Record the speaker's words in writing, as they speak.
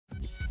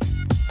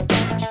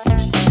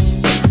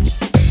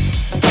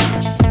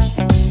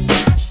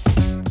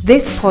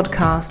This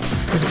podcast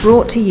is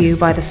brought to you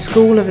by the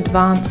School of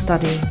Advanced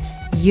Study,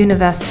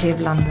 University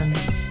of London.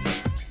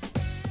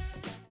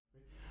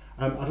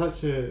 I'd like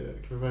to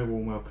give a very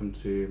warm welcome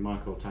to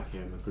Michael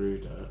Takeo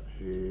Magruder,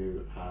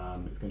 who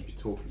is going to be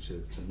talking to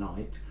us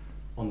tonight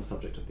on the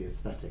subject of the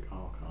aesthetic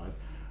archive.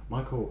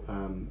 Michael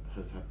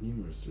has had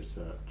numerous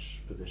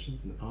research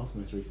positions in the past,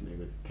 most recently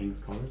with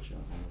King's College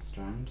on the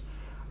Strand.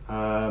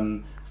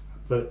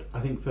 But I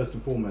think first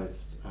and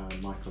foremost,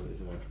 Michael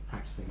is a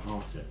practicing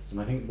artist,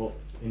 and I think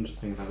what's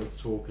interesting about this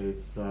talk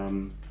is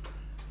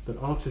that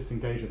artists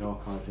engage with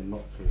archives in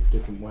lots of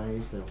different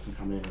ways. They often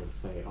come in as,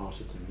 say,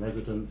 artists in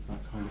residence, that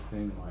kind of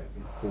thing,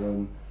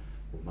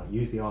 might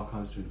use the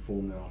archives to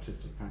inform their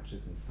artistic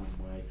practice in some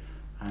way.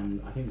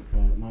 And I think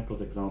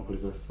Michael's example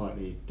is a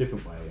slightly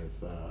different way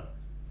of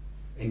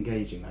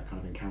engaging that kind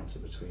of encounter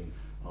between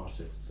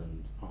artists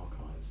and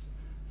archives.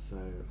 So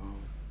I'll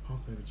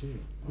pass over to you.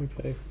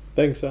 Okay,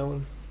 thanks,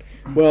 Alan.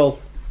 Well,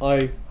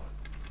 I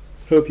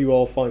hope you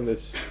all find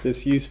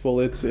this useful.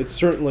 It's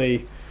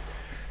certainly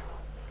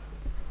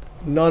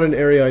not an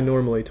area I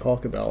normally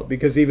talk about,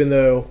 because even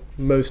though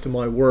most of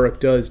my work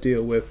does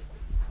deal with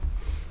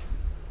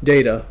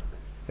data,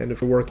 and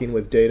if we're working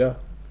with data,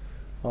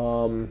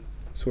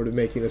 sort of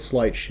making a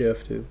slight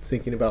shift to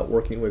thinking about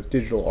working with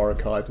digital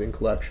archives and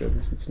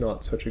collections, it's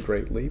not such a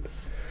great leap.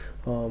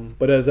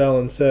 But as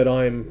Alan said,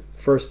 I'm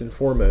first and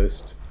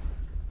foremost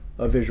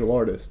a visual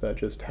artist that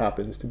just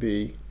happens to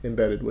be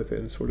embedded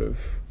within sort of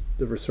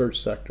the research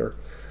sector.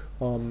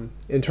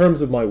 In terms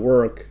of my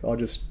work, I'll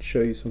just show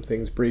you some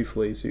things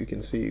briefly so you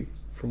can see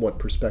from what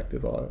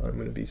perspective I'm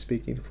going to be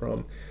speaking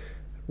from.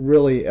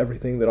 Really,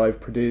 everything that I've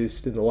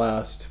produced in the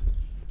last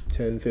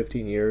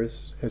 10-15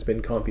 years has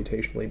been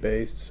computationally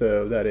based,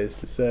 so that is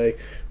to say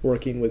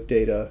working with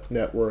data,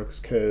 networks,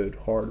 code,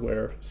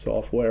 hardware,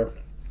 software.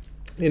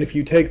 And if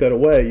you take that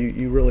away,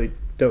 you really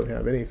don't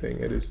have anything.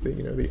 It is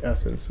the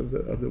essence of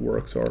the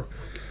works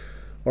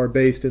are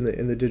based in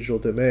the digital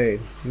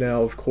domain.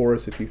 Now, of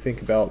course, if you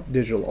think about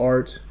digital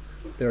art,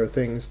 there are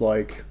things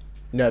like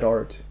net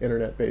art,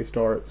 internet-based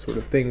art, sort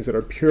of things that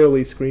are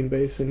purely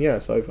screen-based. And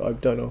yes,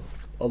 I've done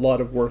a lot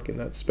of work in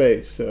that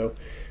space. So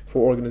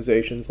for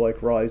organizations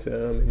like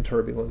Rhizome and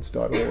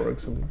Turbulence.org,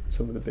 some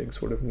of the big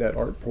sort of net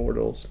art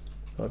portals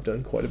I've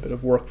done quite a bit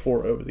of work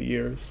for over the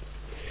years.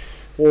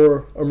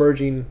 Or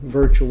emerging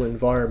virtual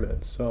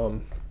environments.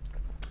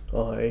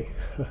 I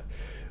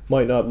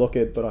might not look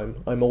it, but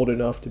I'm old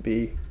enough to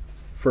be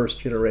first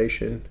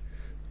generation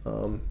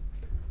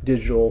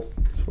digital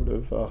sort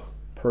of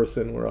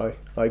person, where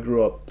I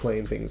grew up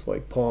playing things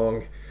like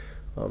Pong,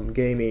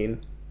 gaming,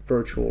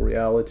 virtual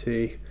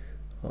reality,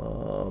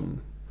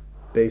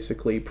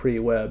 basically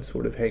pre-web,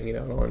 sort of hanging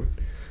out on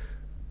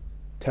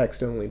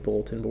text-only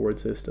bulletin board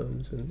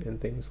systems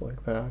and things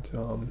like that.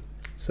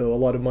 So a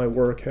lot of my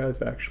work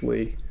has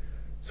actually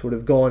sort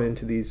of gone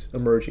into these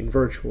emerging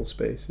virtual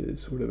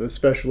spaces,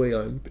 especially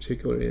I'm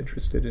particularly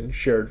interested in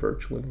shared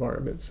virtual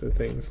environments, so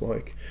things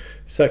like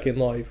Second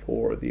Life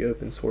or the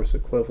open source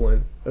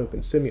equivalent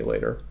Open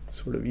Simulator,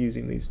 sort of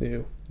using these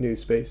new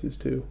spaces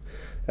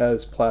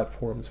as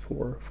platforms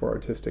for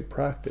artistic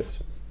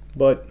practice.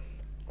 But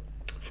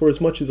for as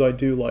much as I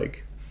do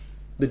like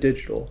the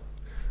digital,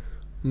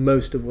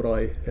 most of what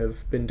I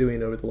have been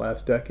doing over the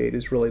last decade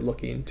is really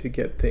looking to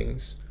get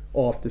things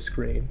off the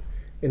screen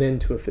and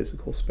into a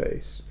physical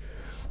space.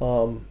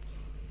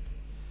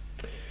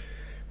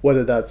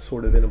 Whether that's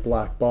sort of in a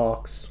black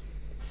box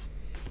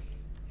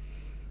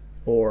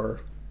or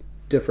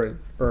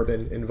different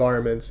urban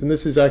environments. And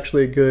this is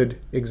actually a good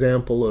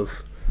example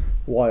of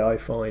why I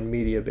find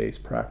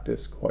media-based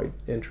practice quite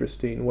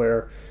interesting,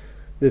 where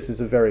this is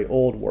a very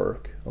old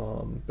work,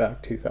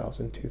 back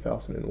 2000,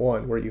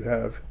 2001, where you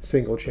have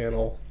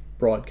single-channel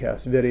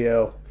broadcast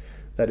video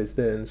that is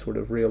then sort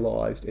of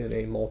realized in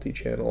a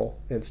multi-channel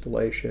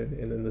installation,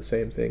 and then the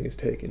same thing is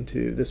taken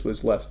to, this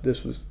was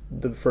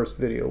the first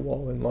video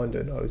wall in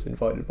London. I was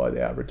invited by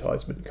the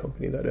advertisement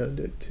company that owned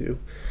it to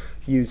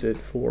use it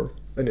for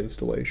an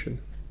installation.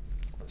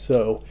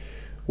 So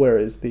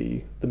whereas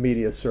the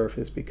media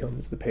surface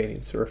becomes the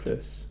painting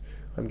surface,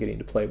 I'm getting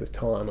to play with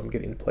time, I'm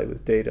getting to play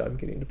with data, I'm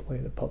getting to play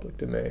in the public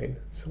domain,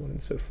 so on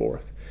and so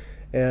forth.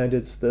 And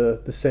it's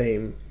the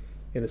same,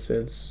 in a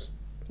sense,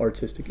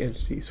 artistic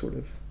entity sort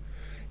of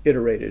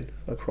iterated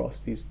across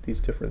these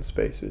different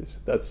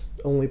spaces. That's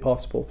only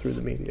possible through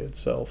the media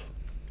itself.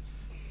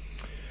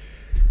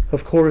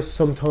 Of course,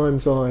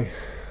 sometimes I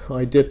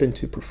dip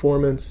into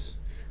performance.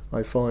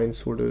 I find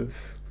sort of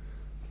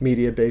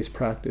media-based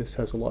practice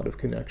has a lot of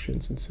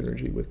connections and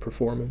synergy with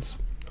performance,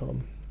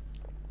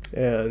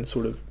 and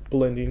sort of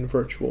blending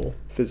virtual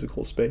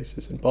physical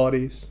spaces and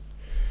bodies,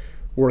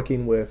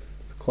 working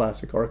with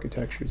classic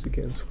architectures,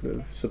 again, sort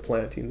of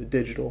supplanting the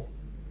digital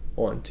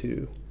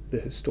onto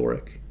the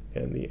historic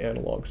and the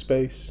analog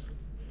space.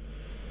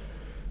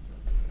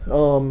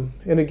 And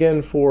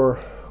again,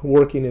 for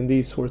working in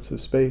these sorts of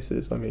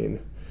spaces, I mean,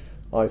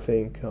 I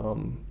think,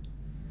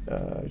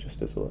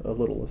 just as a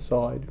little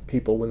aside,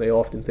 people, when they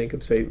often think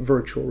of, say,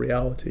 virtual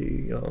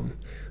reality,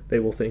 they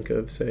will think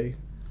of, say,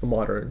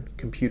 modern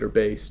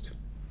computer-based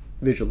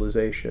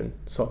visualization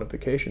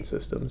sonification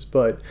systems.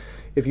 But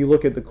if you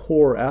look at the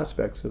core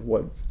aspects of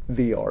what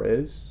VR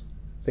is,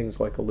 things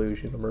like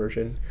illusion,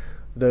 immersion,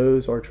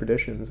 those are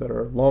traditions that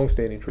are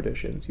long-standing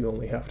traditions. You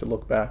only have to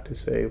look back to,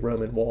 say,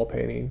 Roman wall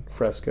painting,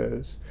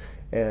 frescoes,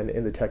 and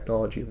in the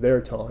technology of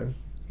their time,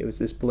 it was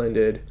this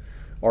blended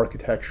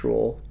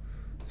architectural,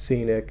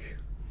 scenic,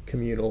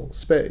 communal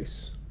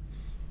space,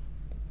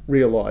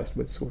 realized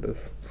with sort of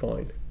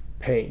fine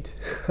paint.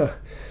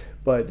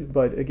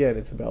 But again,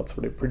 it's about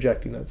sort of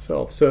projecting that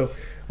self. So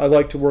I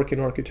like to work in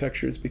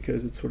architectures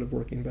because it's sort of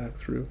working back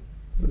through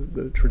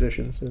the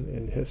traditions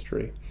in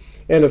history.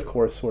 And of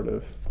course, sort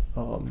of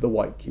the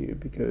white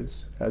cube,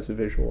 because as a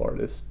visual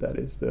artist, that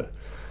is the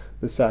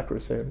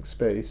sacrosanct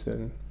space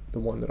and the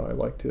one that I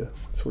like to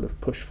sort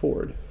of push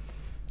forward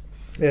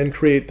and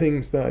create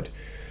things that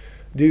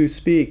do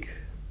speak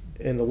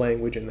in the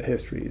language and the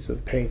histories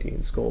of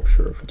painting,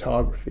 sculpture,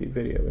 photography,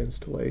 video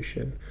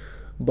installation,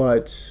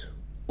 but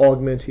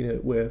augmenting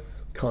it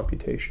with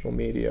computational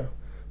media,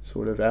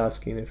 sort of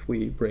asking, if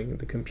we bring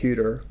the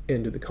computer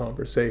into the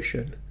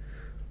conversation,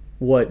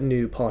 what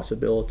new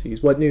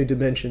possibilities, what new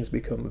dimensions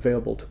become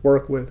available to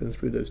work with, and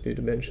through those new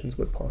dimensions,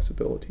 what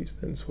possibilities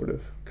then sort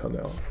of come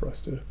out for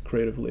us to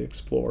creatively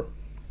explore.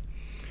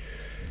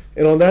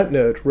 And on that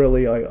note,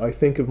 really, I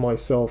think of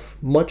myself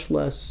much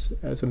less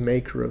as a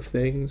maker of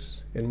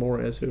things and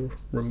more as a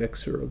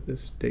remixer of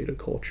this data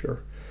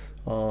culture,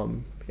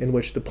 in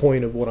which the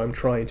point of what I'm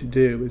trying to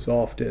do is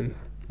often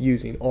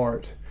using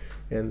art,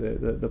 and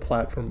the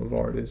platform of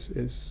art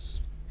is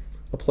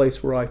a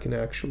place where I can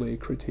actually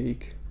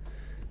critique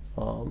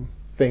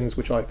things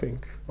which I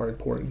think are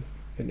important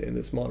in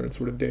this modern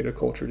sort of data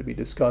culture to be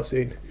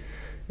discussing,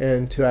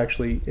 and to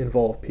actually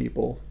involve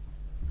people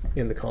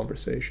in the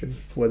conversation,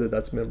 whether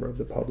that's member of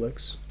the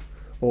publics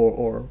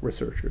or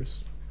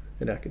researchers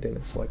and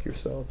academics like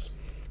yourselves.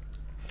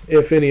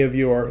 If any of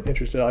you are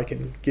interested, I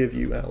can give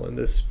you, Alan,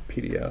 this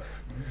PDF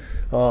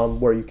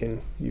where you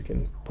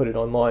can put it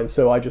online.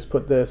 So I just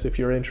put this, if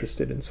you're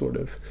interested in sort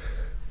of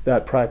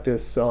that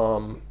practice,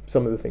 some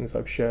of the things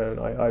I've shown.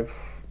 I've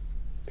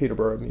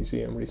Peterborough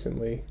Museum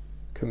recently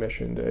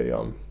commissioned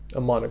a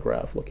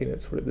monograph looking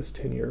at sort of this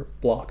 10-year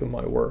block of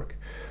my work,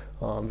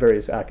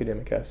 various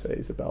academic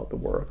essays about the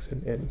works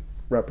and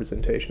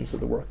representations of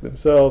the work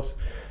themselves.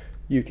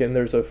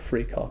 There's a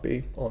free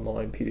copy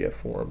online PDF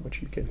form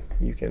which you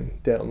can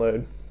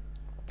download.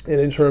 And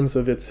in terms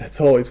of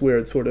it's always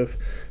weird sort of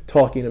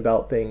talking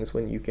about things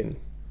when you can,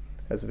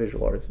 as a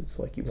visual artist, it's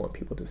like you want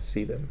people to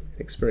see them,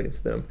 experience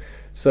them.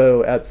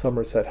 So at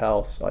Somerset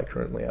House, I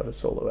currently have a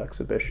solo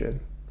exhibition,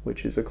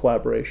 which is a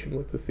collaboration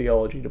with the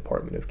Theology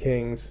Department of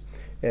King's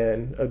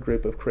and a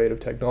group of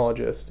creative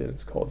technologists, and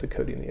it's called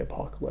Decoding the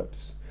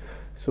Apocalypse.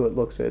 So it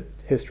looks at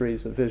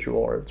histories of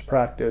visual arts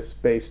practice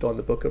based on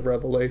the Book of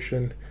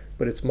Revelation,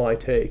 but it's my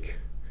take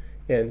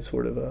in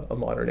sort of a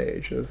modern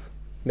age of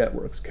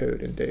networks,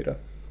 code, and data.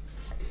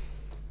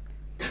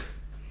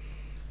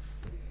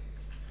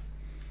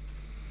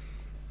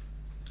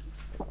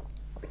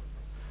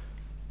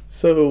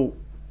 So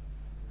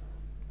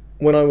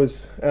when I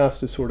was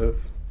asked to sort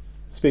of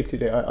speak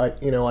today,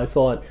 I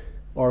thought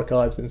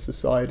archives in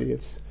society,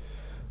 it's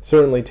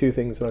certainly two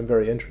things that I'm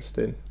very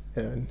interested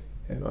in,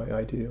 and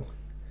I do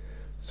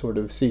sort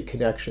of see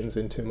connections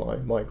into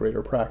my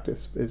greater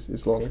practice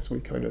as long as we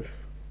kind of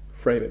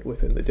frame it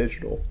within the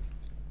digital.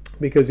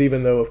 Because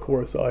even though, of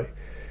course, I,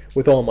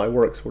 with all my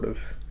work, sort of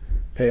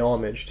pay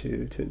homage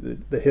to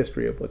the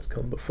history of what's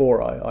come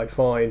before, I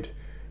find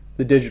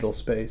the digital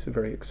space a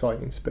very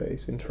exciting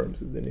space in terms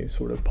of the new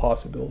sort of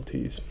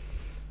possibilities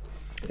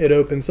it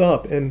opens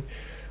up. And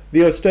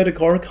the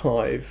Aesthetic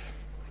Archive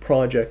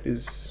project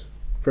is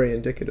very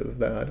indicative of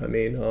that. I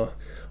mean,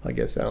 I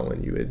guess,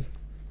 Alan, you had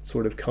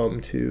sort of come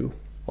to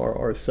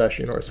our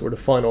session, our sort of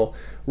final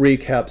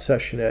recap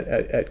session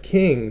at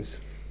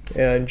King's.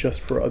 And just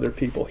for other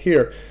people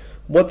here,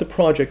 what the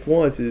project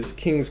was is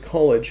King's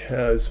College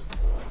has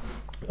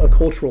a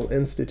cultural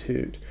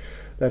institute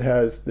that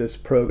has this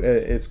program.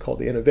 It's called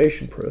the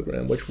Innovation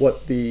Program, which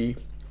what the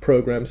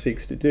program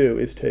seeks to do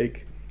is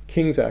take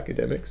King's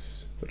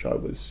academics, which I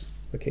was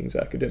a King's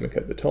academic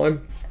at the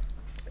time,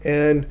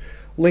 and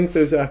link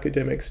those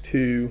academics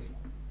to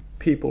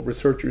people,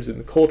 researchers in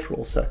the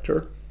cultural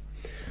sector,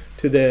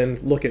 to then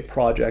look at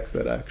projects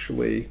that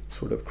actually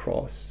sort of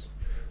cross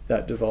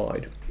that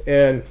divide.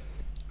 And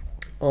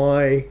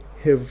I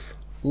have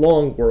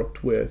long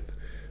worked with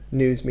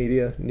news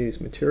media, news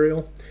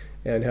material,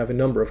 and have a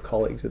number of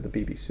colleagues at the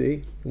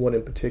BBC. One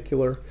in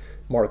particular,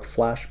 Mark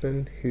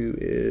Flashman, who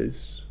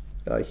is,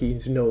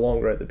 he's no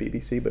longer at the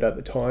BBC, but at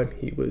the time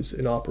he was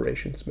an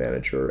operations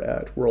manager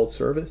at World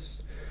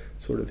Service,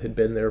 sort of had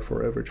been there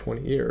for over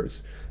 20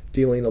 years,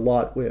 dealing a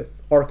lot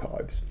with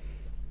archives.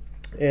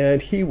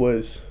 And he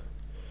was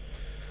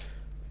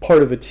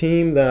part of a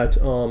team that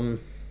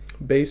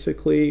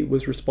basically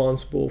was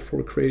responsible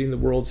for creating the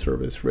World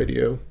Service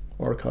radio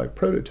archive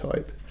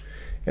prototype.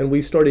 And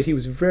he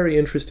was very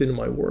interested in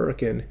my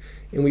work, and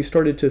we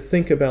started to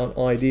think about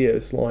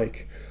ideas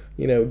like,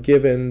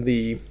 given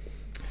the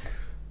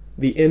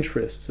the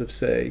interests of,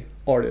 say,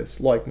 artists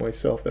like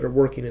myself that are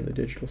working in the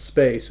digital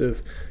space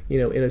of,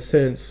 in a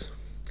sense,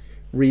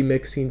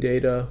 remixing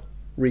data,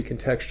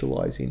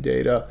 recontextualizing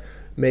data,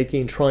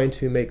 trying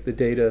to make the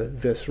data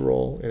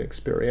visceral and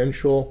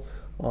experiential,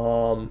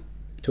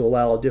 to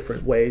allow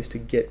different ways to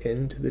get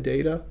into the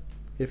data,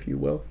 if you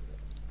will.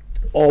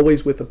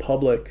 Always with a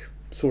public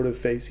sort of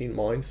facing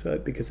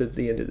mindset, because at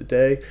the end of the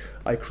day,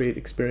 I create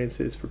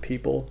experiences for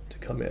people to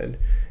come in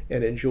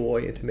and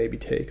enjoy and to maybe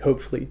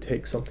hopefully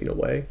take something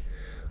away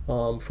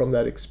from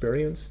that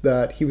experience.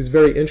 That he was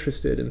very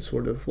interested in,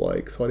 sort of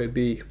like, thought it'd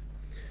be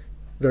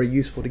very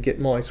useful to get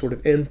my sort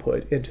of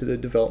input into the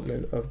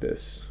development of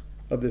this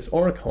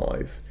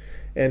archive,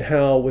 and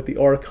how with the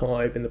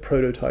archive and the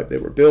prototype they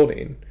were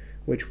building,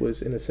 which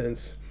was in a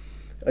sense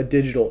a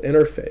digital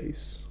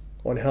interface,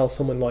 on how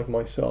someone like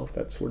myself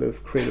that's sort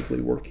of creatively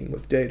working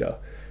with data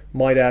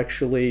might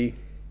actually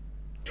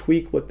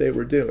tweak what they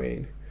were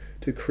doing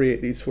to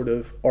create these sort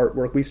of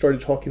artwork. We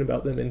started talking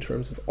about them in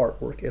terms of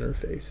artwork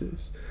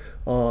interfaces,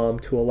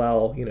 to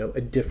allow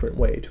a different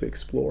way to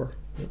explore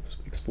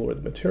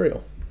the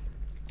material.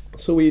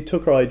 So we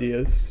took our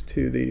ideas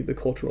to the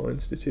Cultural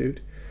Institute,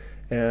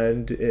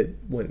 and it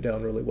went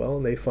down really well,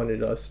 and they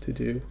funded us to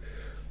do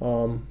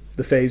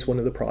the phase 1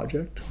 of the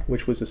project,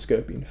 which was a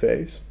scoping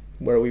phase,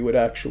 where we would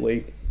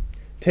actually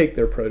take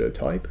their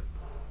prototype,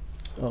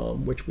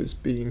 which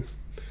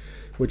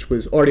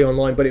was already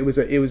online, but it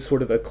was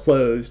sort of a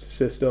closed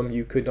system.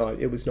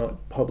 It was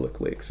not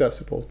publicly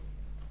accessible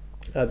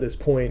at this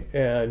point,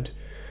 and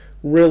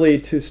really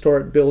to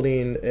start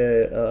building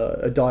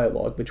a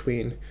dialogue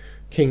between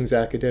King's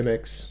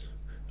academics,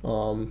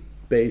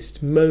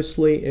 based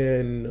mostly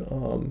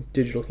in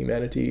digital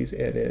humanities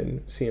and in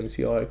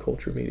CMCI,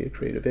 Culture, Media,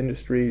 Creative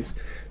Industries,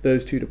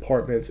 those two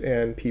departments,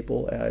 and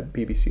people at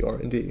BBC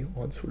R&D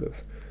on sort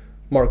of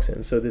Mark's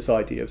end. So this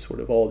idea of sort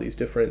of all these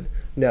different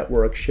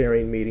network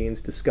sharing meetings,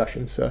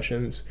 discussion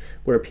sessions,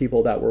 where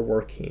people that were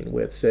working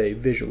with, say,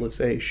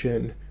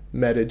 visualization,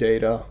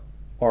 metadata,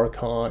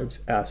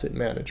 archives, asset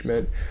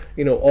management,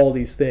 all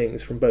these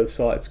things from both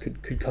sides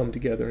could come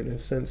together and in a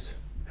sense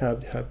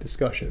have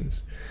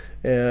discussions.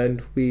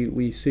 And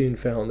we soon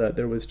found that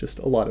there was just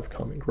a lot of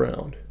common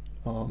ground.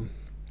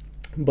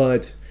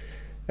 But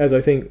as I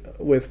think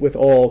with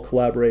all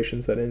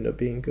collaborations that end up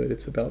being good,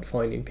 it's about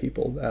finding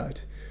people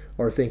that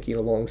are thinking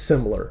along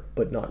similar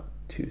but not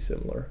too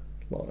similar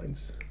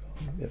lines,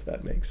 if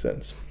that makes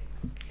sense.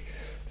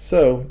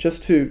 So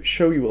just to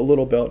show you a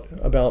little bit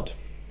about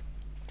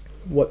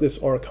what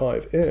this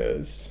archive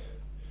is,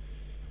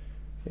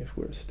 if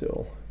we're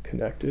still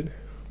connected.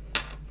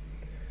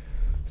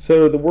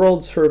 So the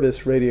World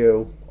Service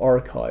Radio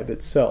Archive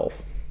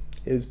itself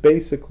is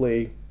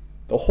basically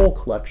the whole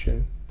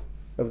collection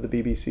of the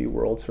BBC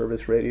World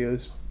Service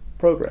Radio's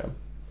program.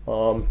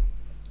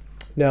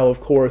 Now, of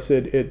course,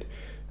 it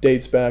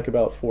dates back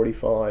about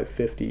 45,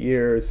 50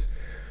 years.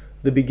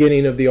 The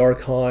beginning of the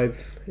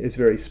archive is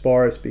very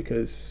sparse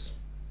because,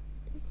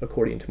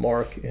 according to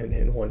Mark,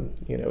 and one,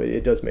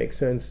 it does make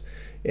sense,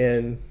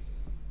 in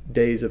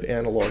days of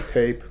analog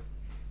tape,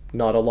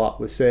 not a lot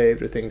was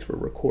saved, or things were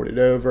recorded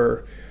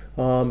over.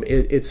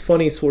 It's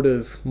funny, sort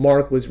of,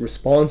 Mark was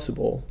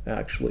responsible,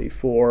 actually,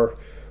 for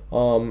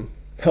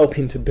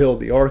helping to build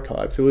the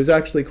archive. So it was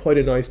actually quite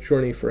a nice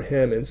journey for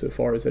him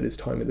insofar as at his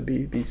time at the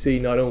BBC,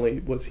 not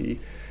only was he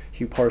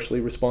partially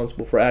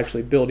responsible for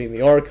actually building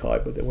the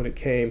archive, but that when it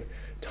came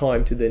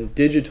time to then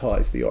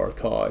digitize the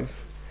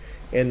archive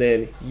and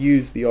then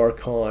use the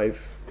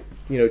archive,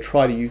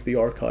 try to use the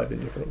archive in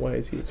different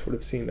ways, he had sort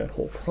of seen that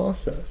whole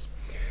process.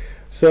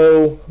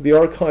 So the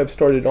archive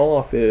started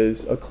off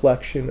as a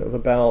collection of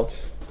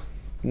about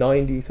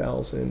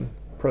 90,000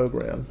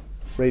 program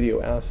radio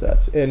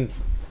assets. And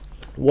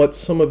what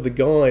some of the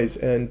guys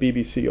in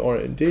BBC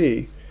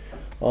R&D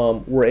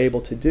were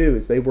able to do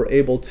is they were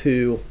able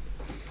to,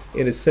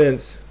 in a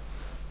sense,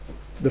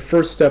 the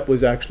first step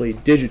was actually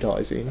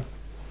digitizing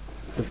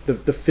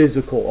the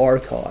physical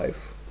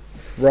archive,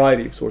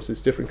 variety of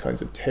sources, different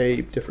kinds of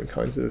tape, different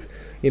kinds of,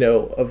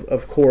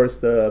 of course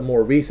the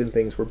more recent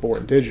things were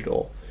born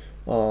digital.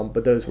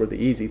 But those were the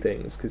easy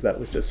things because that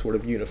was just sort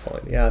of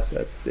unifying the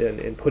assets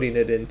and putting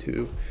it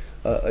into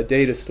a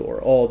data store.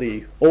 All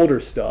the older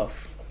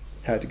stuff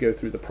had to go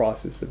through the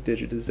process of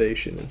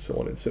digitization and so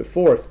on and so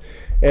forth.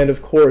 And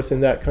of course, in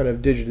that kind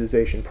of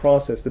digitization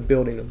process, the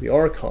building of the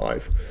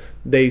archive,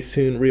 they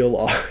soon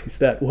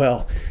realized that,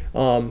 well,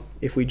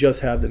 if we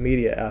just have the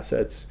media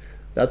assets,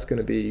 that's going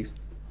to be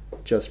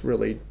just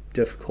really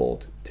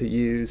difficult to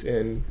use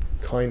and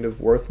kind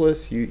of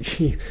worthless.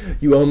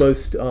 You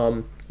almost,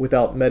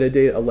 without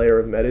metadata, a layer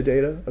of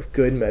metadata, of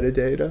good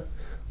metadata,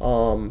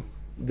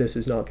 this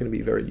is not going to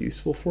be very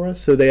useful for us.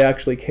 So they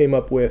actually came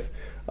up with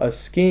a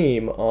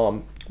scheme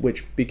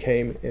which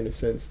became, in a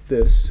sense,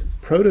 this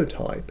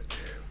prototype,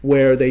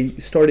 where they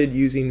started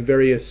using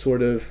various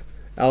sort of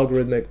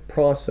algorithmic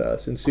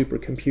process and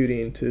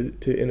supercomputing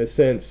to in a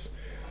sense,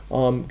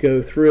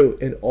 go through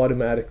and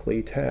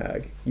automatically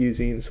tag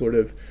using sort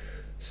of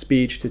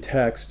speech to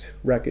text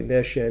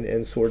recognition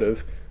and sort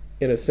of,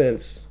 in a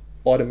sense,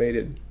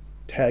 automated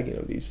tagging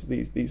of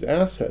these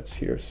assets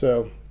here.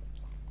 So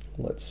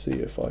let's see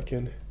if I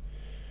can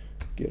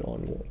get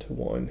on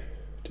one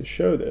to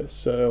show this.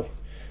 So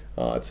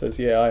it says,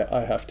 yeah,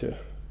 I have to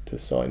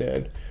sign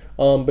in.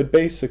 But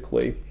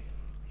basically,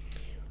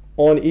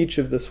 on each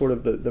of the sort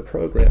of the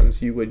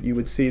programs, you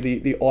would see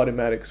the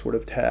automatic sort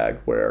of tag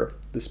where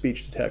the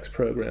speech-to-text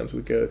programs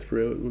would go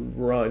through, it would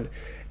run,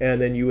 and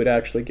then you would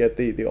actually get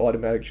the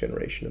automatic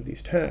generation of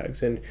these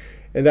tags. And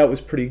that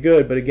was pretty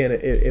good, but again,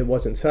 it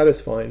wasn't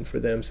satisfying for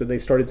them, so they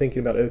started thinking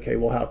about, okay,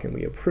 well, how can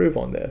we improve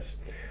on this?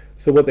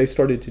 So what they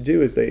started to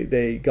do is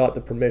they got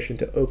the permission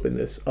to open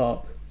this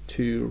up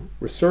to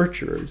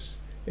researchers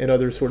and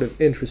other sort of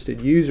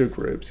interested user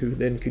groups who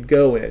then could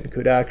go in,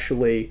 could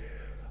actually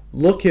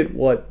look at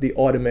what the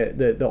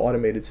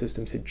automated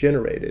systems had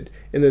generated,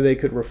 and then they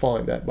could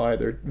refine that by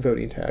either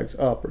voting tags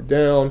up or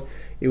down.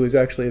 It was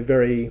actually a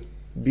very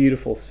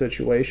beautiful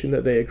situation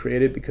that they had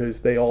created,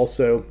 because they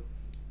also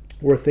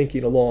were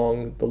thinking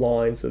along the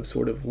lines of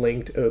sort of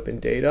linked open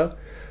data.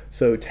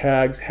 So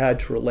tags had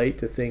to relate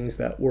to things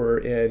that were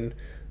in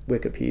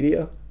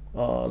Wikipedia,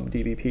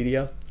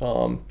 DBpedia,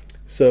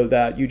 so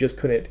that you just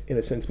couldn't, in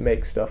a sense,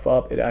 make stuff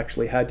up. It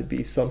actually had to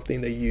be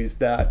something. They used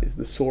that as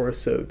the source,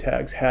 so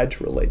tags had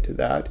to relate to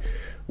that,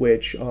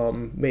 which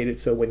made it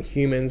so when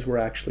humans were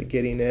actually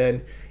getting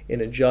in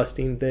and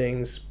adjusting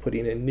things,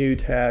 putting in new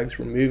tags,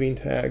 removing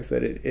tags,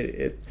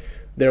 that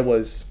there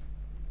was,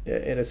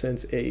 in a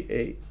sense,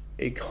 a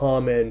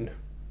common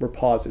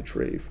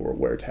repository for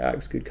where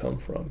tags could come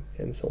from,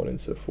 and so on and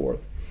so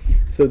forth.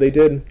 So they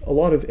did a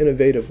lot of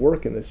innovative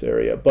work in this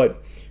area,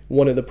 but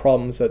one of the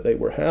problems that they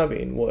were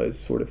having was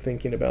sort of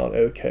thinking about,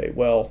 okay,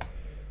 well,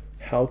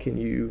 how can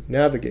you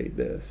navigate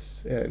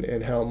this,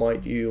 and how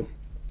might you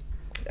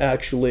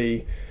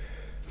actually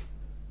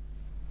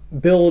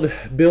build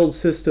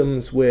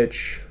systems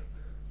which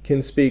can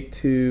speak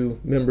to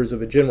members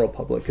of a general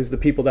public, because the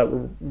people that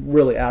were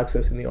really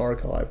accessing the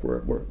archive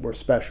were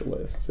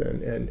specialists,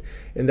 and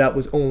that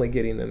was only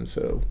getting them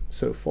so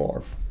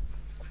far.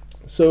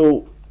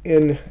 So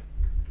in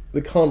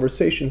the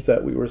conversations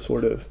that we were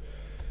sort of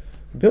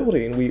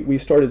building, we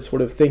started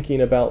sort of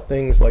thinking about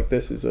things like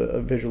this is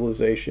a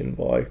visualization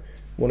by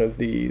one of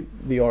the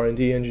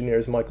R&D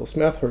engineers, Michael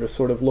Smethurst,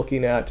 sort of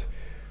looking at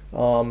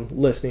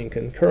listening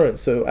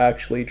concurrence, so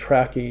actually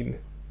tracking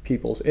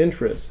people's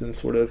interests and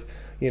sort of,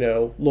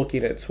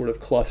 looking at sort of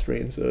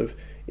clusterings of,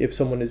 if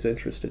someone is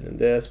interested in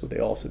this, would they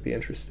also be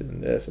interested in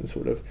this, and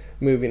sort of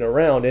moving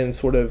around. And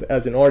sort of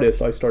as an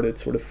artist, I started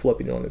sort of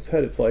flipping it on its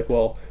head. It's like,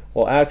 well,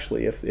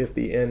 actually, if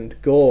the end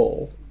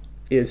goal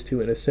is to,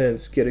 in a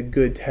sense, get a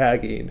good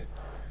tagging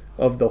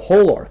of the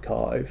whole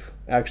archive,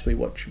 actually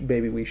what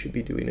maybe we should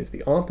be doing is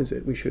the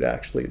opposite. We should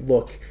actually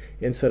look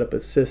and set up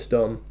a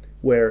system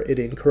where it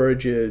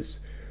encourages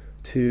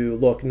to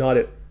look not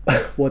at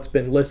what's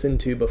been listened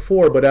to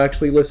before, but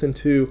actually listen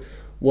to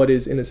what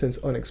is, in a sense,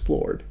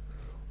 unexplored,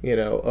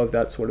 of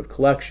that sort of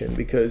collection,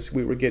 because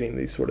we were getting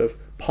these sort of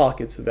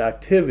pockets of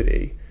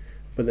activity.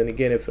 But then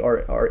again, if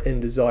our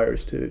end desire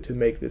is to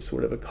make this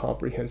sort of a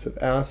comprehensive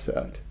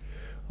asset,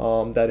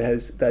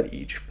 that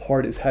each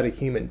part has had a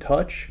human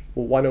touch,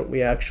 well, why don't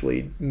we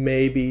actually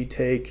maybe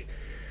take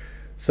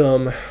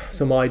some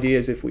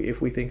ideas, if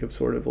we think of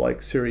sort of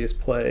like serious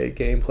play,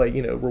 gameplay,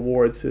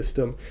 reward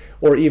system,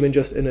 or even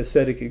just an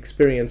aesthetic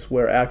experience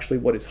where actually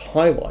what is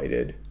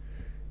highlighted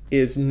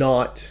is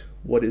not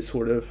what is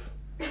sort of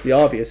the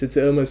obvious. It's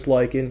almost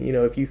like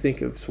if you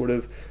think of sort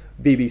of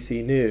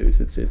BBC News,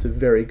 it's a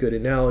very good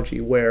analogy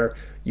where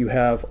you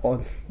have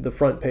on the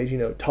front page,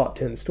 top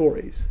 10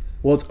 stories.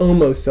 Well, it's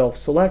almost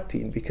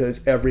self-selecting,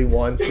 because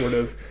everyone sort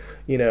of,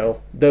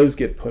 those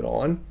get put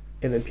on,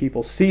 and then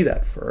people see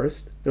that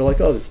first. They're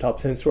like, oh, this top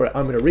 10 story,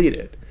 I'm going to read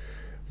it.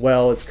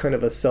 Well, it's kind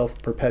of a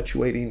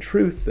self-perpetuating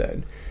truth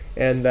then.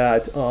 And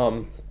that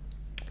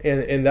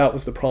and that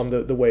was the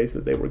problem. The ways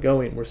that they were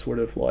going were sort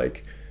of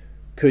like,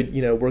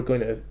 we're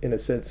going to, in a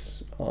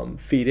sense,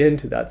 feed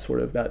into that sort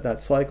of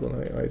that cycle.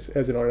 And I,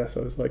 as an artist, I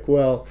was like,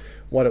 well,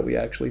 why don't we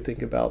actually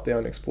think about the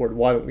unexplored?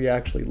 Why don't we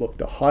actually look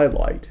to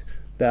highlight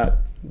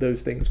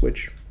those things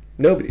which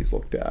nobody's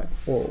looked at,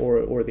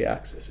 or the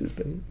access has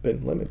been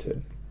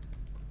limited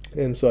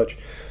and such.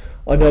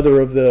 Another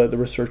of the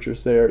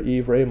researchers there,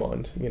 Yves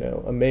Raymond,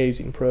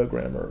 amazing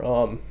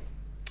programmer.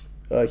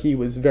 He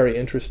was very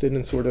interested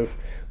in sort of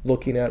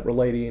looking at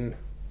relating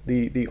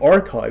the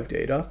archive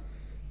data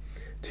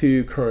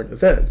to current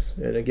events.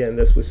 And again,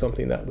 this was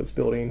something that was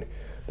building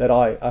that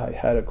I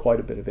had quite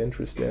a bit of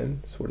interest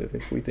in, sort of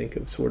if we think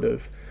of sort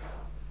of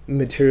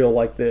material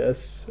like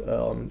this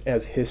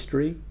as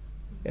history,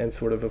 and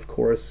sort of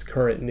course,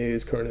 current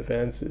news, current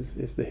events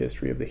is the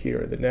history of the here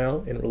and the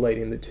now, and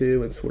relating the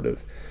two, and sort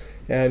of,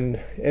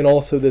 and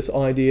also this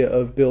idea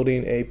of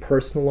building a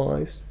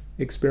personalized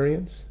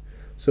experience.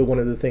 So one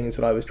of the things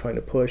that I was trying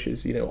to push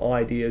is,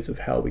 ideas of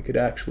how we could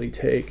actually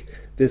take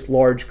this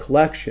large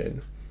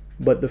collection,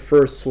 but the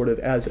first sort of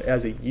as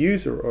a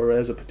user, or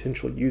as a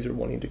potential user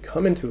wanting to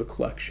come into a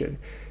collection,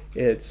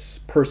 it's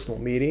personal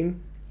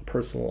meeting, a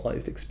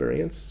personalized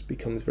experience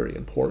becomes very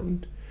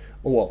important.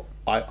 well,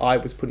 I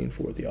was putting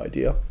forward the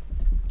idea.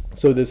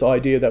 So this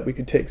idea that we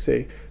could take,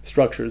 say,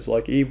 structures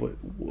like Eve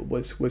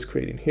was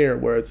creating here,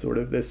 where it's sort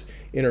of this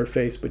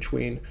interface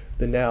between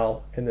the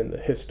now and then the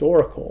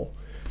historical,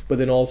 but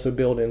then also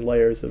build in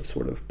layers of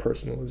sort of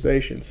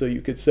personalization. So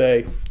you could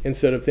say,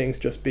 instead of things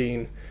just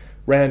being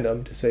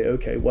random, to say,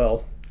 okay,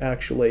 well,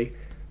 actually,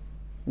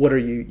 what are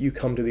you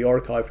come to the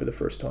archive for the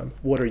first time,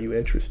 what are you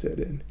interested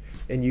in?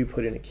 And you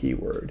put in a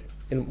keyword,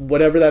 and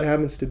whatever that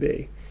happens to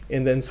be.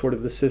 And then sort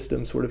of the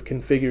system sort of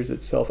configures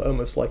itself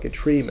almost like a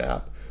tree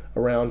map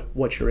around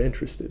what you're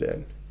interested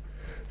in.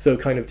 So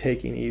kind of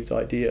taking Eve's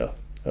idea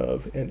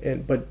of,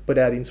 but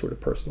adding sort of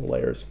personal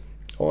layers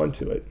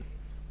onto it.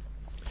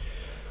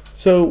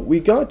 So we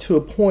got to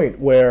a point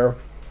where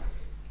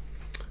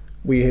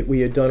we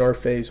had done our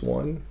phase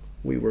 1.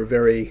 We were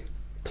very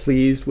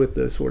pleased with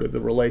the sort of the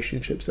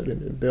relationships that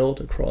had been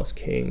built across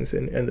King's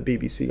and the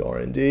BBC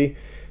R&D,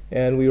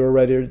 and we were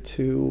ready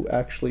to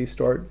actually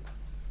start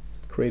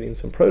creating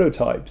some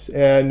prototypes.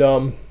 And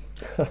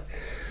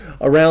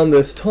around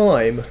this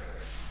time,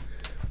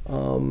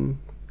 some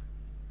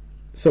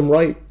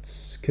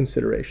rights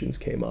considerations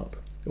came up,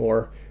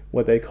 or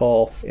what they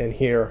call in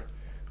here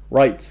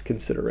rights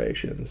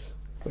considerations,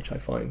 which I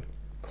find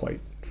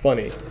quite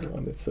funny.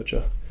 It's such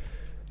a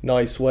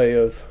nice way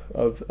of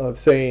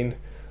saying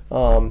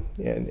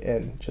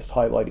and just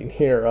highlighting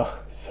here.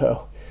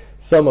 So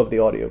some of the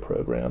audio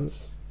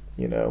programs,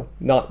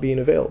 not being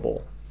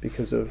available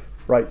because of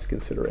rights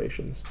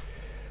considerations.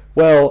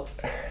 Well,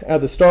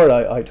 at the start,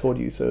 I told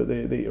you, so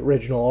the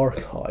original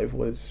archive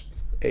was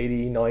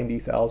 80,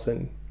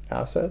 90,000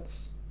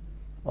 assets.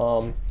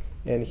 And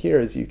here,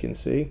 as you can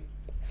see,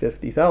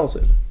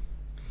 50,000.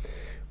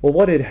 Well,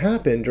 what had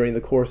happened during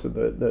the course of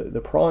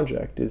the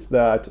project is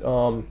that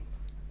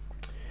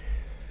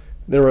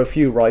there were a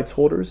few rights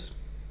holders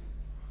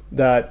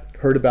that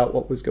heard about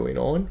what was going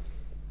on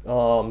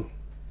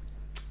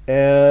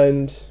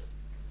and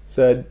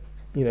said,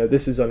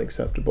 this is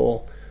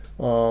unacceptable.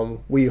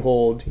 We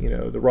hold,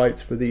 the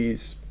rights for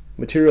these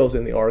materials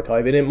in the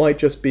archive, and it might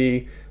just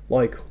be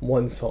like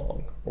one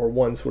song or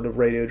one sort of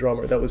radio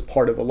drummer that was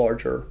part of a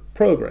larger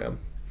program.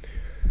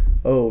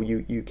 Oh,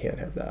 you can't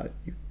have that.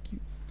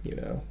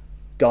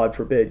 God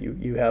forbid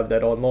you have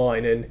that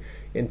online,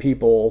 and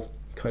people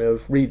kind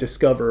of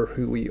rediscover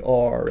who we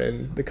are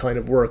and the kind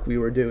of work we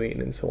were doing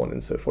and so on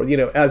and so forth.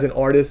 As an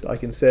artist, I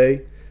can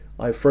say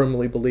I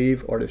firmly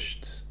believe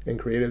artists and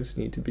creatives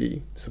need to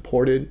be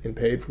supported and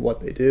paid for what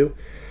they do.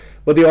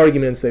 But the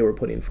arguments they were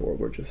putting forward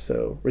were just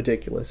so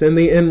ridiculous. And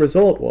the end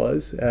result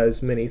was,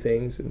 as many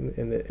things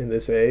in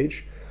this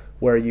age,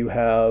 where you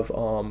have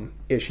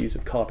issues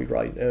of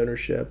copyright and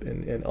ownership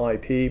and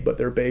IP, but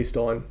they're based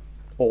on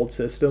old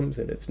systems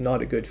and it's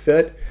not a good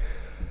fit.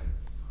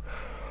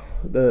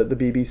 The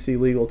BBC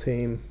legal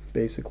team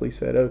basically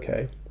said,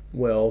 okay,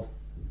 well,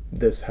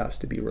 this has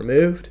to be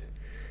removed.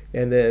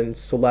 And then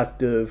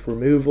selective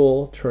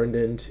removal turned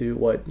into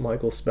what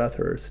Michael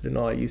Smethurst and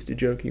I used to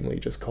jokingly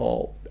just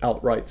call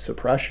outright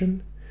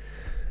suppression.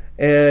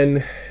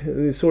 And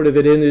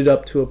it ended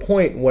up to a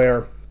point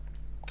where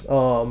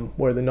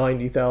the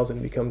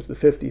 90,000 becomes the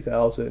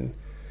 50,000.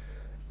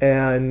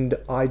 And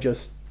I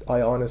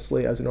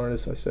honestly, as an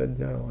artist, I said,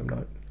 no, I'm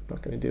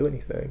not going to do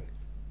anything.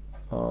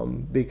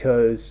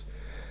 Because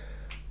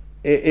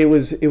it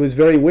was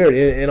very weird,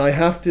 and I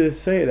have to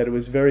say that it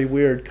was very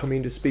weird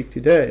coming to speak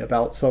today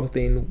about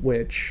something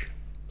which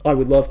I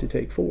would love to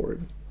take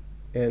forward,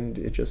 and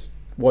it just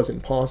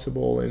wasn't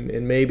possible.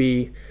 And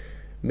maybe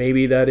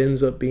that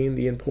ends up being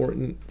the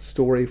important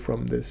story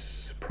from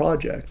this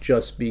project,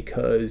 just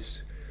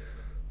because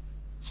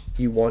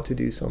you want to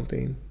do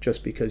something,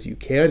 just because you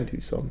can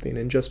do something,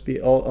 and just be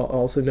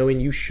also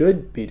knowing you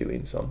should be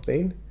doing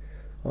something.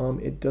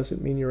 It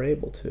doesn't mean you're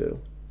able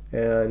to,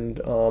 and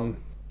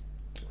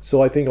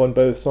so I think on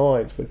both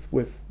sides,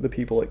 with the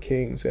people at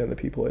King's and the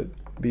people at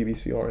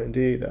BBC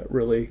R&D, that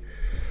really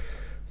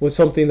was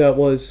something that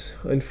was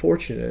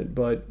unfortunate,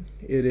 but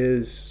it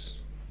is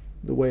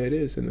the way it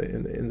is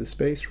in the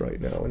space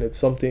right now, and it's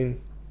something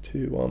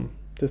to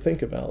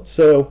think about.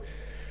 So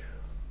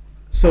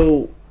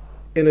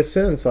in a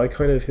sense, I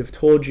kind of have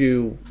told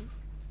you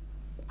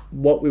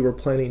what we were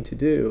planning to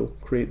do,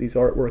 create these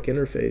artwork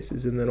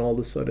interfaces, and then all of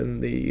a sudden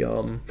the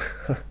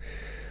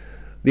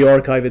the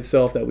archive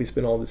itself that we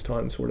spent all this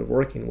time sort of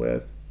working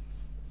with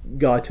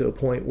got to a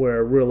point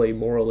where really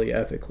morally,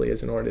 ethically,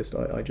 as an artist,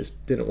 I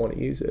just didn't want to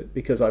use it,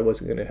 because I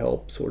wasn't going to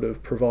help sort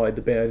of provide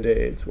the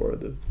band-aids or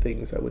the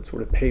things that would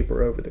sort of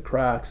paper over the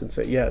cracks and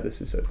say, yeah,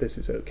 this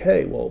is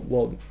okay.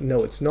 Well,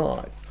 no, it's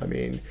not. I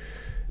mean,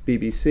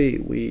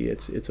 BBC,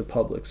 it's a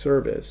public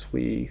service.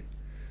 We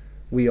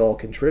all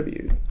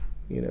contribute.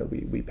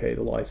 We pay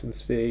the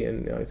license fee,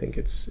 and I think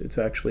it's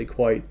actually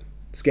quite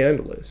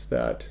scandalous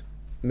that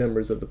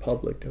members of the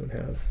public don't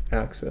have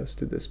access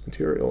to this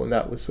material, and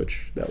that was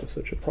such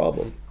a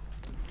problem.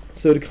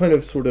 So to kind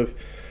of sort of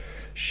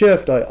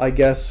shift, I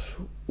guess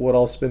what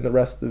I'll spend the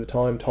rest of the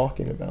time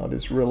talking about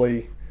is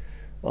really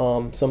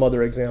some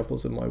other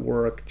examples of my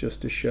work,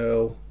 just to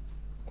show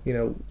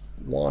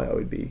why I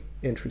would be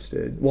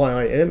interested, why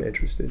I am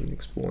interested in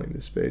exploring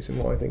this space, and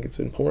why I think it's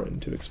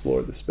important to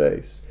explore the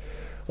space.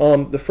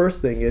 The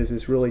first thing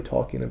is really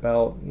talking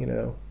about,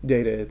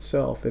 data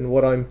itself. And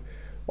what I'm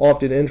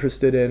often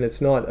interested in,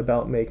 it's not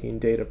about making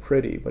data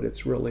pretty, but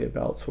it's really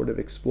about sort of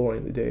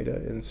exploring the data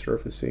and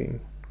surfacing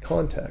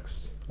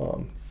contexts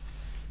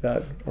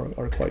that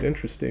are quite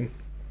interesting.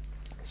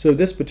 So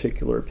this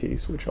particular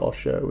piece, which I'll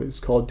show, is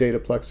called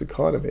Dataplex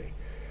Economy.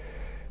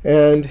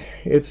 And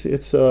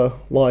it's a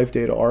live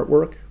data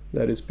artwork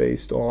that is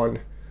based on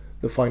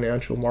the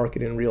financial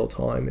market in real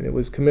time, and it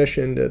was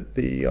commissioned at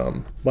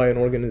by an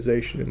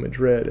organization in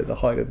Madrid at the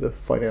height of the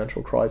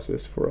financial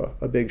crisis for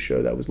a big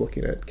show that was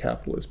looking at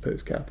capitalist,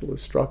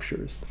 post-capitalist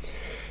structures.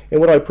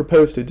 And what I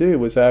proposed to do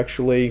was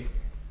actually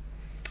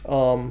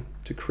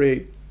to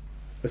create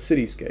a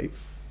cityscape,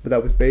 but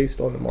that was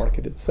based on the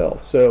market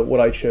itself. So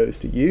what I chose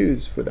to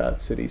use for that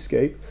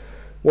cityscape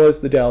was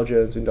the Dow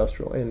Jones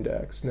Industrial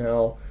Index.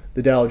 Now,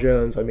 the Dow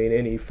Jones, I mean,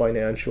 any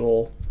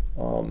financial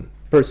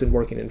person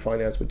working in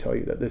finance would tell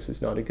you that this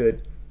is not a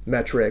good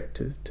metric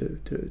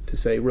to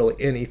say really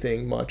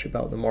anything much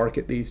about the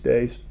market these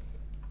days.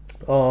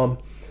 But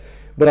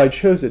I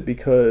chose it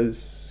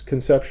because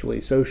conceptually,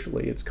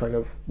 socially, it's kind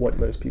of what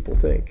most people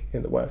think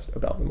in the West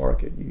about the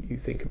market. You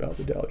think about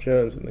the Dow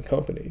Jones and the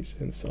companies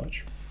and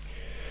such.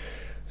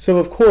 So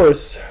of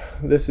course,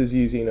 this is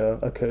using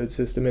a code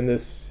system, in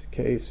this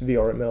case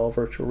VRML,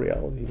 virtual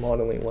reality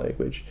modeling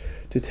language,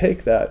 to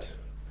take that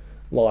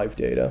live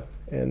data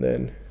and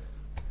then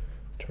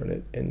turn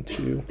it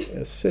into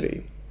a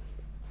city.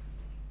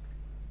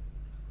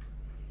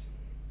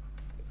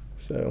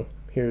 So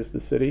here's the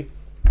city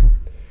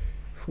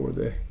for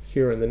the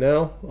here and the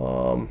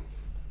now,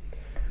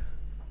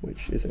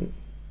 which isn't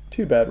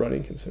too bad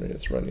running considering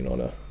it's running on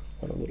a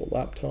little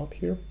laptop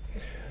here.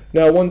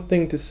 Now, one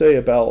thing to say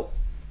about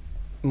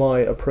my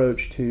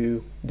approach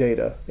to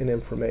data and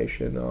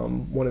information,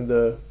 one of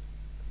the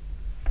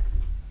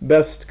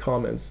best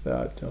comments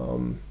that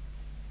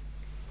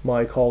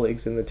my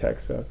colleagues in the tech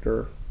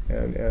sector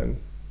and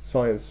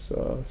science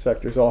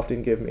sectors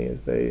often give me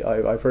is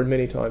I've heard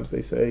many times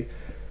they say,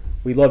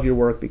 "We love your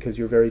work because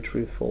you're very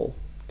truthful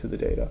to the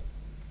data."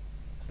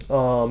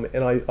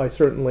 And I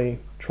certainly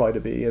try to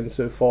be,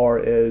 insofar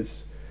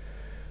as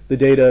the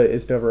data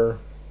is never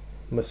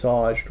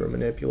massaged or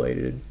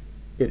manipulated.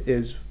 It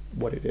is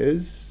what it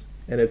is,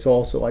 and it's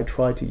also, I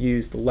try to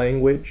use the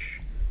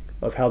language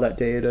of how that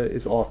data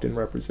is often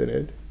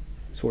represented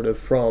sort of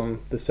from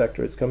the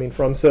sector it's coming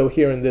from. So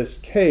here in this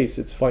case,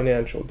 it's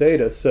financial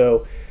data,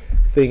 so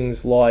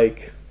things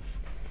like,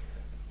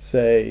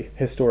 say,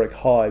 historic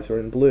highs are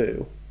in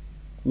blue,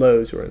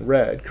 lows are in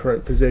red,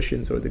 current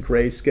positions are the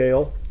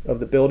grayscale of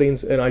the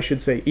buildings, and I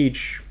should say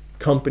each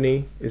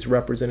company is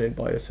represented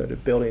by a set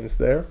of buildings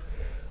there.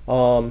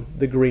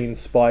 The green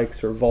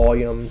spikes are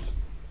volumes.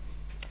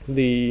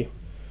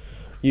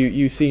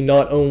 You see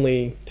not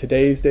only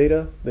today's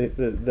data,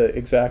 the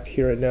exact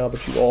here and now,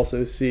 but you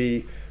also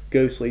see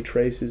ghostly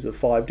traces of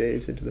 5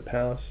 days into the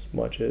past,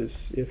 much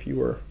as if you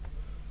were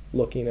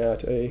looking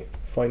at a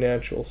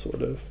financial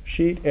sort of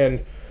sheet, and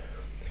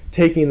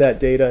taking that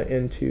data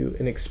into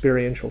an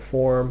experiential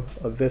form,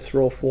 a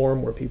visceral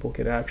form, where people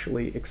can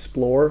actually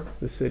explore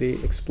the city,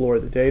 explore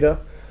the data,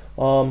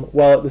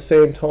 while at the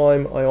same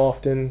time I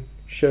often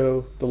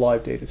show the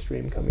live data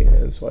stream coming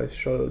in. So I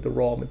show the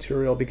raw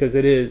material because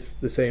it is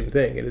the same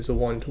thing. It is a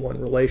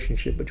one-to-one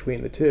relationship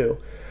between the two.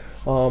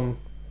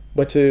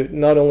 But to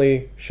not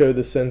only show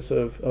the sense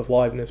of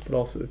liveness, but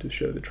also to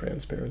show the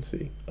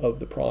transparency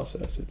of the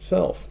process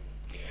itself.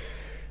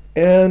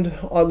 And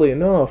oddly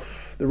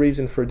enough, the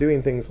reason for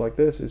doing things like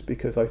this is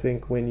because I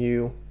think when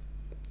you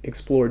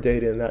explore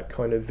data in that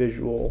kind of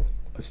visual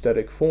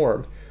aesthetic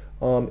form,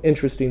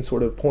 interesting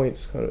sort of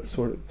points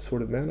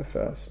sort of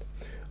manifest.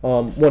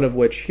 One of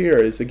which here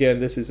is, again,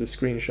 this is a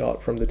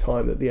screenshot from the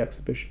time that the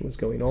exhibition was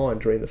going on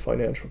during the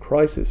financial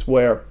crisis,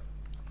 where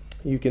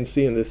you can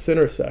see in this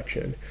center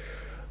section,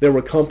 there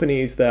were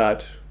companies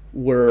that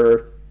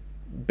were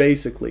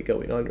basically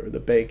going under. The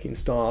banking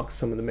stocks,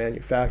 some of the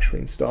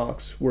manufacturing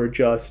stocks were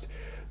just,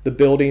 the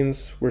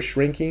buildings were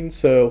shrinking,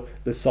 so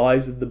the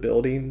size of the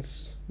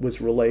buildings was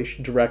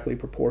directly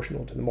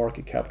proportional to the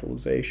market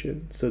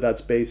capitalization. So that's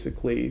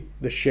basically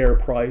the share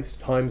price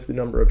times the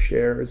number of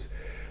shares,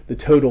 the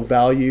total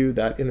value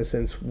that, in a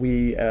sense,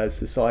 we as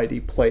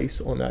society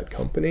place on that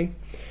company.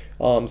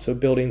 So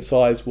building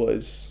size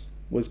was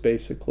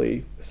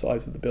basically the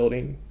size of the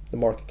building, the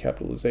market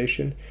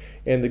capitalization,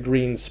 and the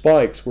green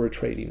spikes were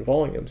trading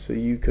volume. So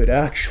you could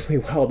actually,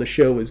 while the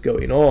show was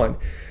going on,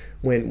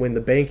 when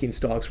the banking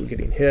stocks were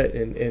getting hit,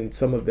 and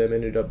some of them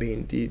ended up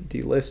being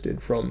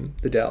delisted from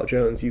the Dow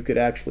Jones, you could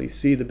actually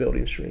see the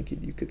building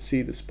shrinking, you could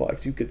see the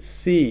spikes, you could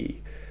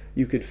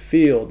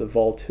feel the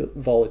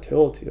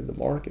volatility of the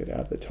market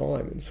at the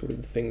time and sort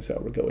of the things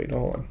that were going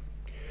on.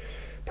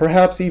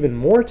 Perhaps even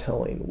more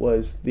telling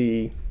was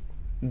the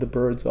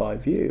bird's eye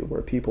view,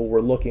 where people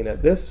were looking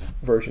at this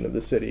version of the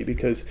city,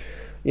 because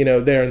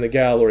there in the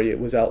gallery it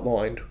was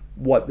outlined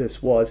what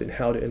this was and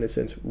how to, in a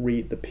sense,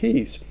 read the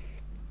piece.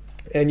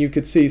 And you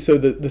could see, so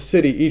the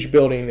city, each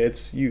building,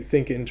 you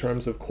think in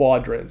terms of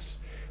quadrants,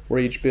 where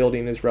each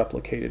building is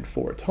replicated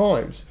 4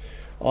 times.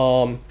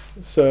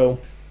 So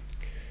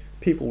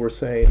people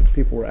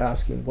were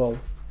asking, well,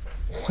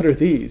 what are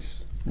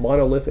these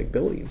monolithic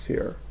buildings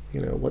here?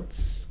 You know,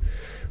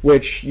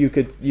 which you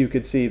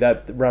could see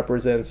that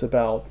represents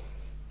about,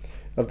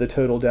 of the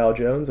total Dow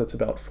Jones, that's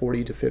about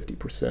 40 to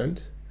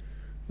 50%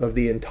 of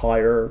the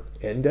entire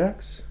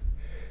index.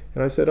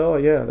 And I said, oh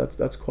yeah,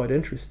 that's quite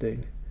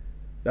interesting.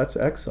 That's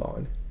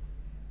Exxon.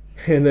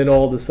 And then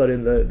all of a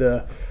sudden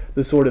the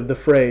sort of the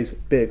phrase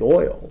big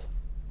oil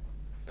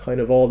kind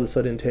of all of a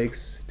sudden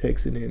takes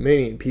a new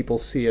meaning. People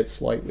see it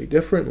slightly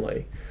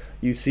differently.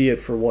 You see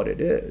it for what it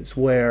is,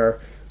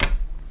 where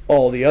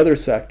all the other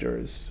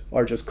sectors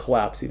are just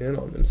collapsing in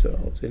on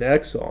themselves. In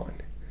Exxon,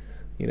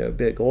 you know,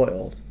 big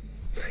oil,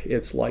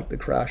 it's like the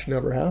crash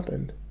never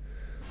happened.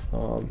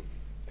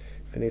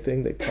 If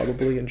anything, they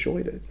probably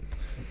enjoyed it.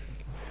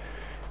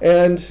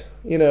 And,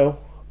 you know,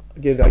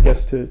 again, I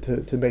guess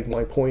to make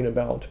my point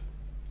about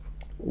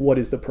what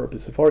is the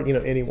purpose of art, you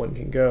know, anyone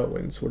can go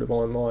and sort of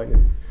online,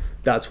 and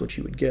that's what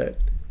you would get.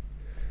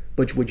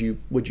 But would you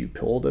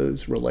pull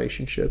those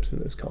relationships in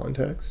those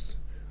contexts?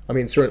 I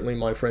mean, certainly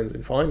my friends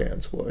in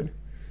finance would,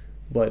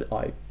 but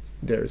I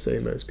dare say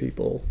most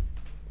people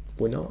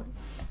would not.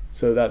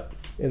 So that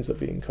ends up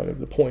being kind of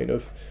the point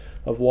of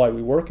why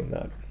we work in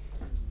that.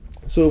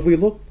 So if we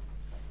look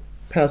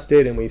past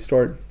data and we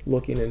start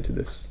looking into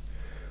this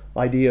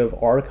idea of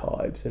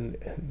archives and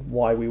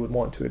why we would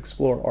want to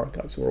explore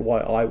archives, or why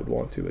I would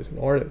want to as an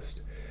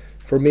artist,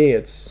 for me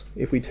it's,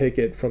 if we take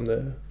it from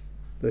the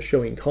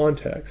showing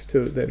context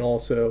to then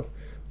also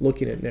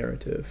looking at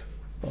narrative,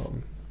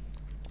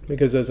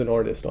 because as an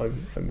artist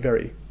I'm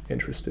very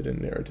interested in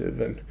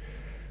narrative, and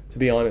to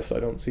be honest I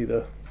don't see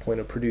the point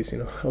of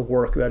producing a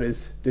work that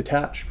is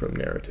detached from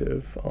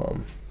narrative.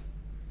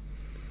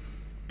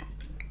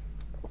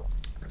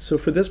 So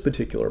for this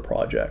particular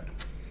project,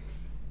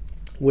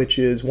 which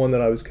is one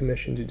that I was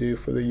commissioned to do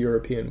for the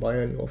European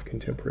Biennial of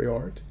Contemporary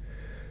Art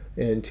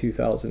in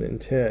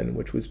 2010,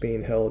 which was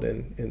being held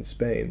in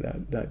Spain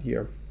that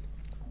year,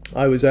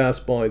 I was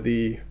asked by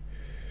the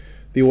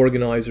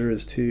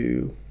organizers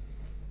to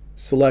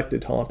select a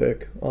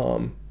topic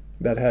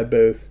that had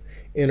both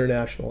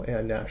international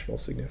and national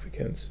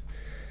significance.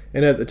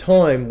 And at the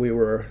time, we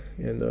were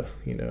in the,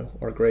 you know,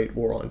 our great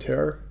war on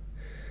terror,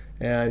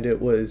 and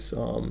it was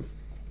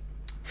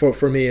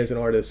for me as an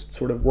artist,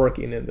 sort of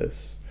working in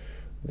this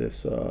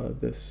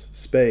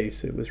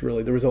space, it was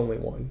really, there was only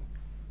one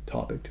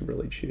topic to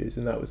really choose,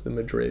 and that was the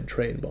Madrid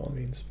train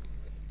bombings,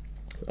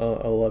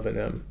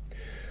 11M,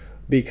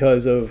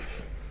 because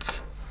of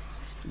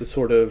the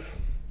sort of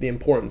the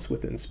importance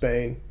within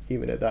Spain,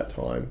 even at that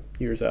time,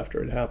 years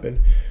after it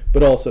happened,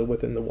 but also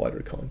within the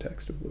wider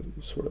context of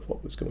sort of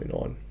what was going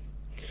on.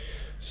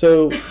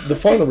 So the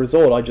final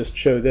result, I just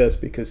show this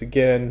because,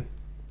 again,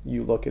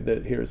 you look at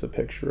it, here's a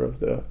picture of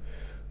the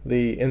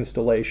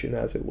installation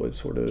as it was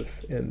sort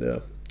of in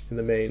the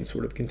main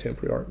sort of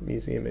contemporary art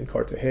museum in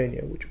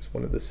Cartagena, which was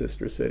one of the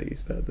sister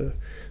cities that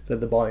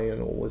the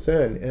biennial was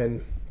in.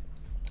 And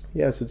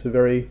yes, it's a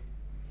very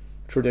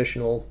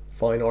traditional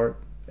fine art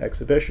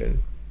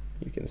exhibition.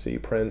 You can see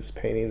prints,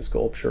 painting,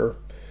 sculpture,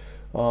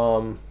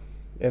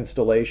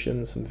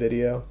 installations, some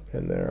video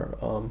in there.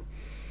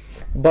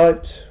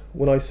 But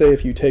when I say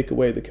if you take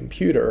away the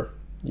computer,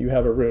 you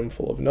have a room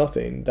full of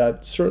nothing,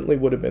 that certainly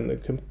would have been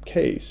the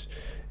case.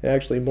 And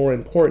actually more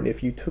important,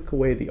 if you took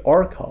away the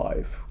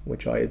archive,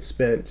 which I had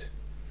spent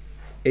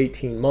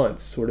 18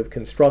 months sort of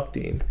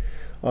constructing,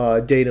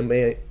 data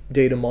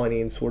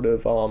mining sort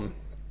of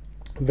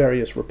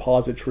various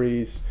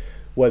repositories,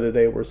 whether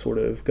they were sort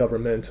of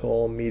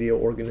governmental, media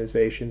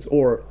organizations,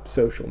 or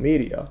social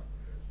media,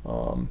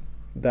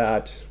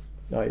 that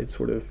I had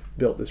sort of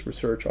built this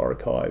research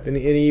archive, and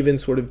even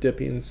sort of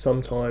dipping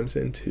sometimes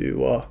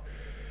into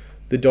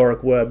the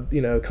dark web,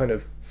 you know, kind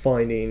of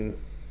finding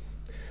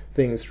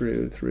things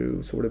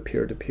through sort of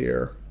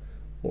peer-to-peer,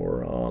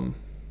 or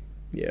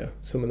yeah,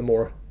 some of the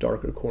more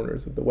darker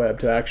corners of the web,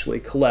 to actually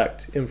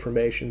collect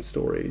information,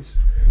 stories,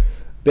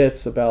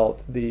 bits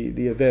about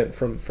the event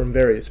from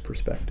various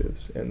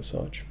perspectives and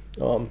such.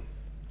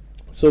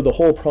 So the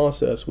whole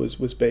process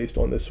was based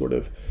on this sort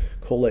of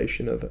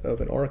collation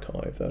of an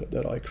archive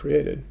that I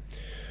created.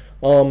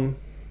 And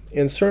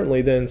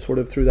certainly then sort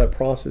of through that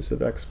process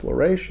of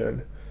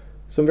exploration,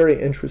 some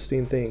very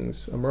interesting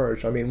things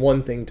emerged. I mean,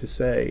 one thing to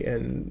say,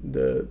 and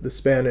the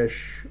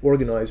Spanish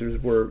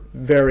organizers were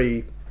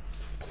very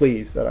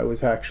pleased that I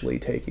was actually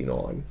taking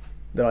on,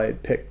 that I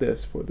had picked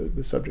this for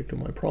the subject of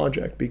my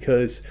project,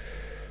 because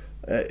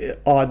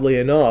oddly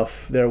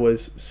enough, there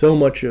was so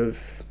much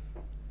of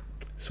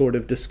sort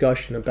of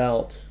discussion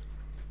about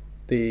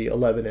the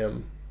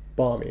 11M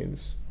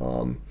bombings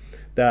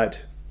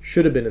that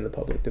should have been in the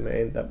public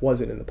domain, that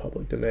wasn't in the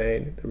public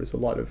domain. There was a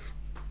lot of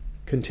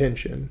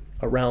contention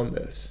around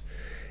this,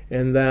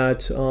 and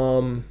that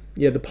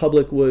yeah, the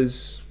public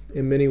was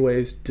in many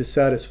ways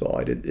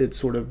dissatisfied. It's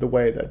sort of the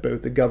way that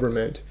both the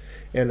government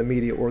and the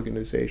media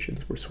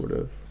organizations were sort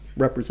of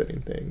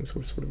representing things,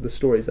 or sort of the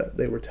stories that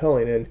they were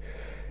telling.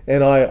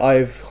 And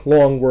I've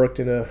long worked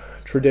in a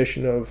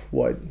tradition of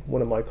what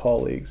one of my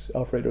colleagues,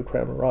 Alfredo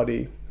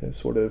Cramerati, has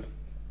sort of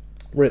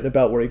written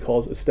about, where he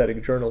calls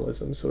aesthetic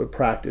journalism, sort of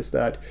practice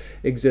that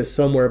exists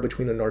somewhere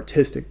between an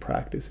artistic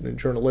practice and a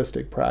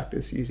journalistic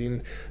practice,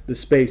 using the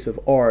space of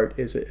art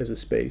as a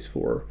space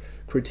for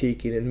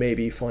critiquing and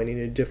maybe finding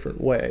a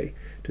different way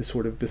to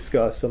sort of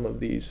discuss some of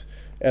these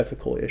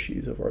ethical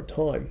issues of our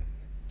time.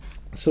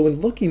 So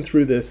in looking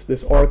through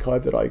this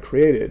archive that I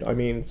created, I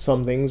mean,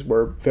 some things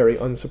were very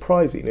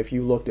unsurprising. If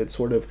you looked at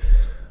sort of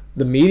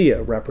the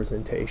media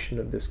representation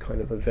of this kind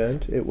of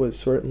event, it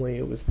was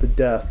the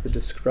death, the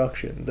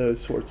destruction,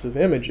 those sorts of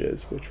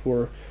images, which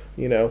were,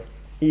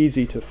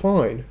 easy to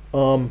find.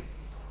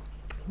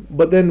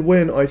 But then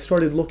when I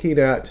started looking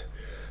at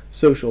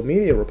social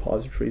media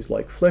repositories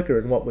like Flickr,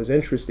 and what was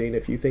interesting,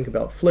 if you think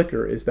about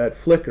Flickr, is that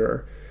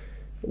Flickr,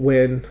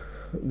 when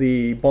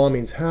the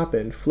bombings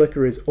happened,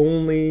 Flickr has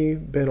only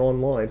been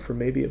online for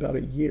maybe about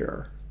a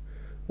year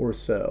or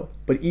so.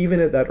 But even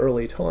at that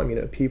early time,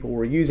 people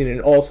were using it,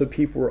 and also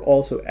people were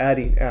also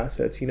adding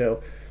assets,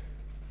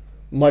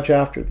 much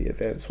after the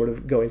event, sort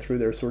of going through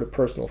their sort of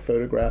personal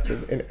photographs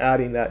and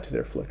adding that to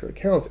their Flickr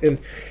accounts.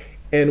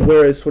 And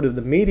whereas sort of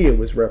the media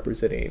was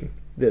representing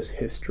this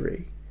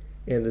history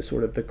and the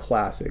sort of the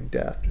classic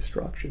death,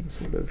 destruction,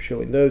 sort of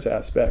showing those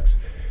aspects,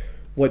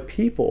 what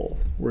people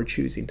were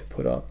choosing to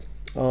put up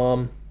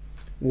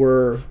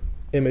were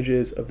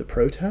images of the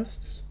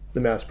protests, the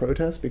mass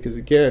protests, because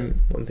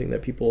again, one thing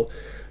that people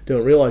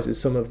don't realize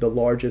is some of the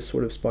largest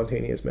sort of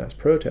spontaneous mass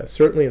protests,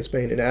 certainly in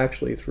Spain and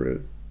actually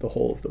through the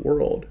whole of the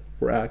world,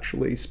 were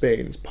actually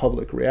Spain's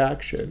public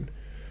reaction,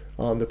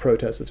 the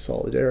protests of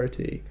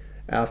solidarity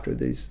after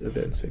these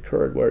events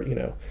occurred, where,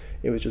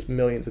 it was just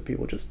millions of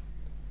people just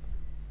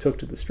took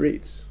to the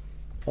streets.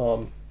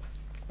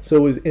 So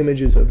it was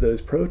images of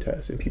those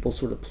protests and people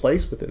sort of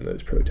placed within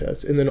those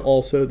protests, and then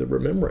also the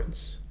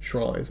remembrance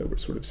shrines that were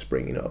sort of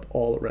springing up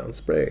all around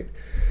Spain.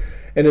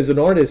 And as an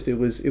artist, it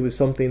was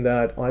something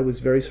that I was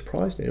very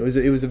surprised in. It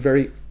was a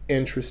very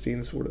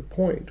interesting sort of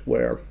point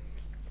where,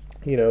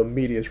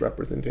 media's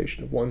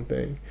representation of one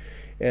thing,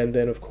 and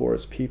then of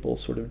course people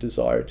sort of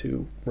desire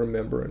to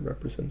remember and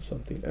represent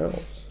something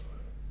else.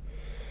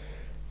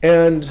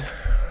 And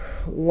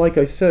like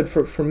I said,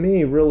 for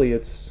me, really,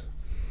 it's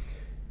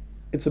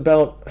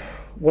about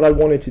what I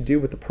wanted to do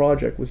with the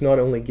project was not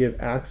only give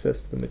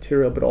access to the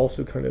material, but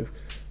also kind of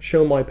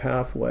show my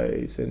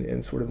pathways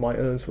and sort of my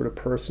own sort of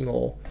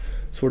personal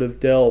sort of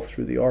delve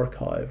through the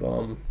archive.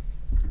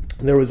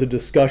 There was a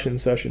discussion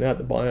session at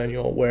the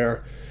biennial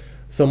where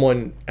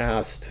someone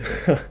asked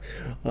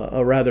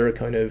a rather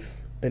kind of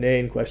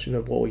inane question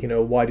of, well,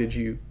 why did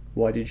you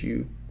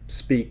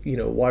speak,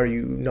 why are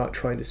you not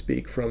trying to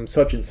speak from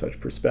such and such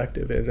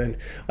perspective? And then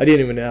I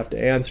didn't even have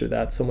to answer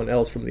that. Someone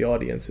else from the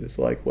audience is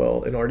like,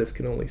 well, an artist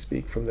can only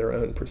speak from their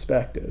own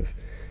perspective.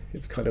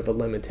 It's kind of a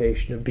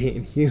limitation of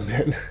being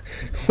human,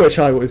 which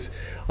I was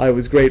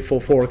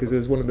grateful for, because it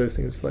was one of those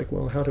things like,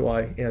 well, how do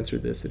I answer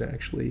this and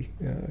actually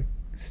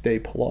stay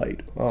polite?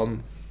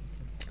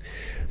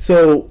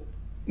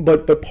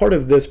 But part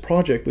of this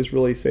project was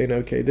really saying,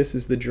 okay, this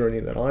is the journey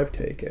that I've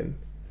taken,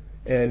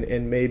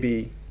 and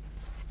maybe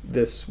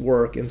this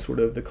work and sort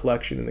of the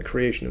collection and the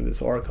creation of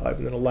this archive,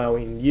 and then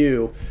allowing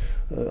you,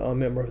 a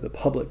member of the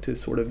public, to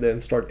sort of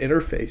then start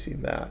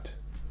interfacing that.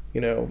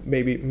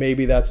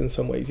 Maybe that's in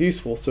some ways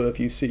useful. So if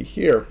you see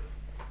here,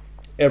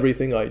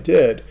 everything I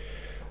did,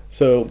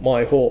 so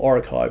my whole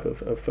archive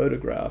of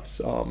photographs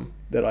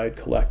that I had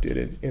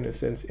collected in a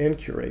sense and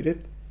curated,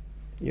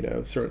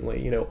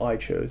 certainly, I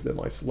chose them,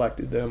 I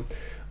selected them,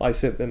 I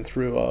sent them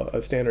through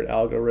a standard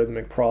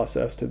algorithmic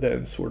process to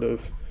then sort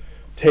of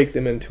take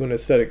them into an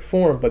aesthetic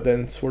form, but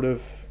then sort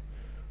of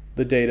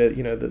the data,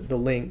 the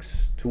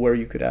links to where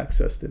you could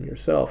access them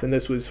yourself. And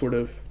this was sort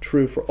of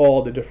true for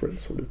all the different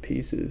sort of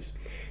pieces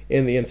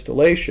in the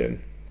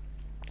installation.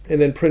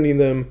 And then printing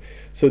them,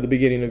 so the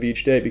beginning of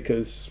each day,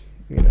 because,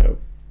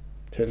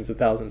 tens of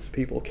thousands of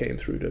people came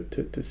through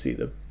to see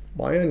the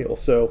biennial.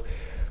 So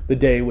the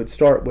day would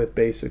start with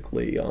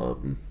basically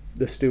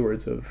the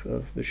stewards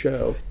of the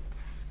show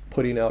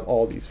putting out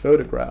all these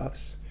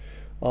photographs,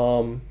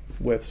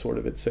 with sort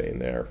of it saying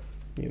there,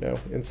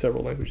 in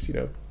several languages,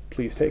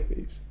 please take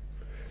these.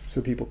 So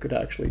people could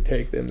actually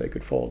take them, they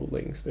could follow the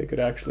links, they could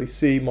actually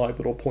see my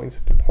little points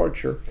of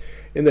departure,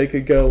 and they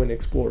could go and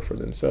explore for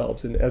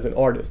themselves. And as an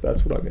artist,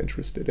 that's what I'm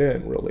interested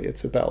in, really.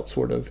 It's about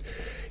sort of,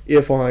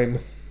 if I'm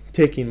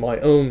taking my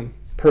own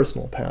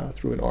personal path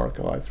through an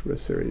archive, through a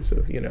series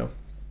of,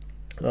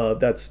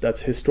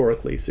 that's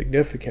historically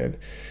significant,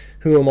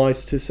 who am I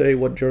to say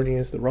what journey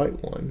is the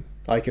right one?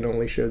 I can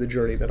only show the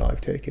journey that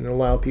I've taken and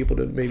allow people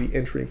to maybe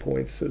entry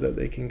points so that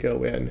they can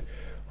go in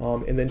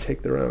and then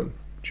take their own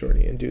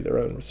journey and do their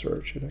own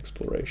research and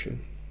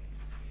exploration.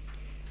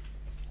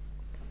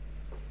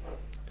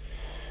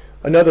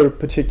 Another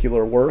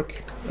particular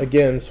work,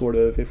 again, sort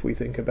of if we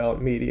think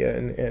about media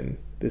and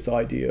this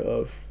idea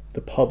of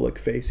the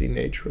public-facing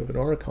nature of an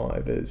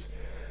archive, is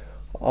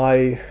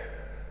I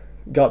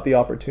got the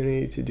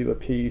opportunity to do a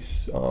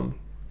piece,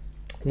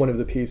 one of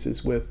the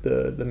pieces with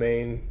the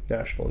main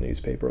national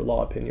newspaper,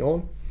 La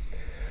Opinion.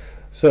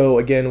 So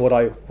again, what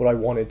I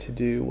wanted to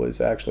do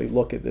was actually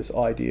look at this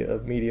idea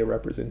of media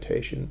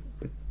representation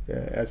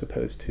as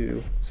opposed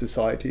to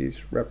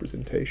society's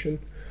representation,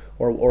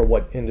 or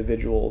what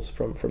individuals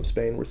from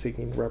Spain were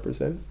seeking to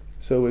represent.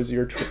 So it was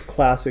your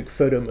classic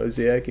photo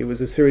mosaic. It was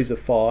a series of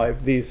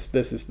 5. This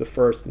is the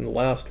first and the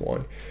last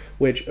one,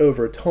 which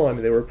over time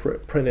they were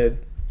printed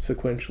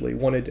sequentially,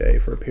 one a day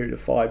for a period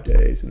of 5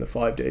 days, and the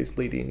 5 days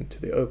leading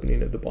to the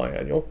opening of the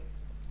biennial.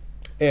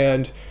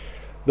 And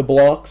the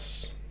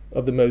blocks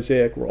of the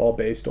mosaic were all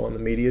based on the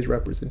media's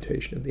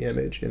representation of the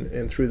image,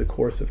 and through the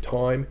course of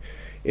time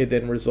it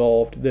then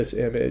resolved this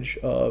image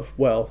of,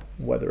 well,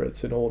 whether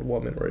it's an old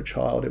woman or a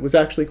child. It was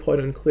actually quite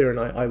unclear, and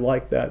I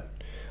like that.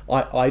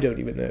 I don't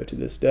even know to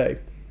this day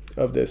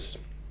of this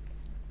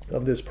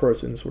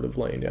person sort of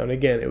laying down.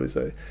 Again, it was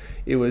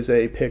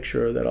a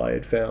picture that I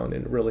had found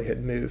and really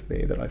had moved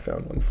me, that I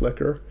found on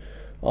Flickr.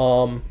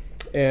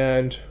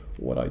 And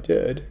what I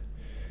did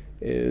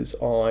is,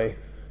 I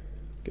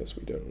guess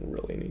we don't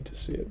really need to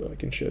see it, but I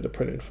can show the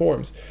printed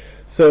forms.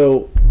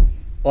 So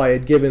I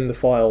had given the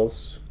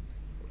files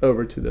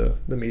over to the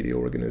media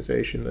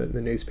organization,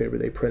 the newspaper.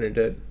 They printed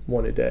it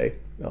one a day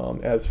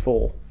as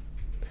full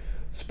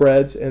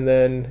spreads, and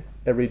then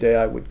every day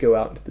I would go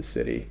out into the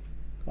city.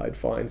 I'd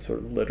find sort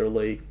of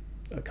literally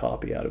a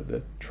copy out of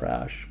the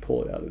trash,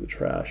 pull it out of the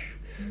trash.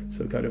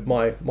 So kind of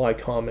my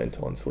comment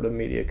on sort of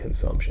media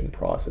consumption,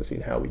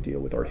 processing, how we deal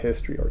with our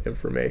history, our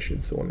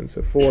information, so on and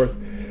so forth.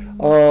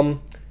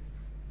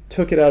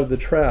 Took it out of the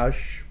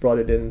trash, brought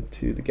it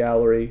into the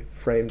gallery,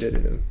 framed it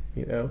in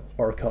a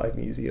archive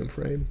museum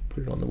frame,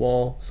 put it on the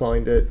wall,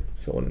 signed it,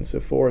 so on and so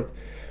forth,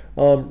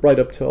 right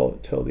up till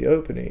the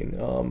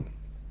opening.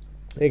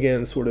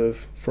 Again, sort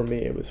of for me,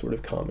 it was sort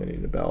of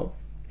commenting about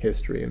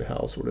history and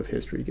how sort of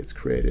history gets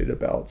created,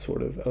 about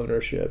sort of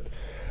ownership,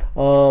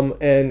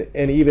 and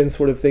even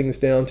sort of things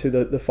down to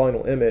the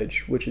final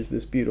image, which is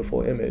this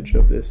beautiful image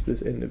of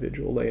this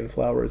individual laying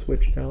flowers,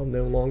 which now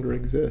no longer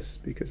exists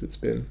because it's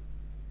been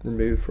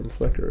removed from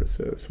Flickr.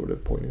 So sort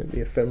of pointing at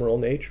the ephemeral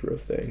nature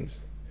of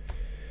things.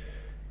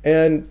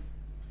 And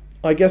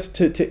I guess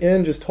to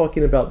end just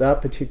talking about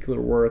that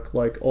particular work,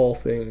 like all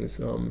things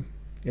in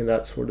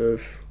that sort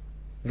of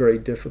very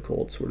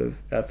difficult sort of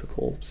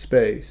ethical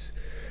space,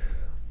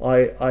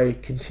 I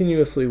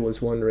continuously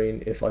was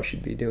wondering if I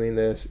should be doing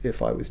this,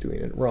 if I was doing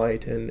it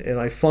right, and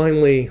I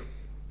finally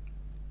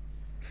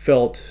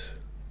felt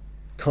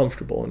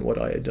comfortable in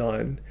what I had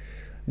done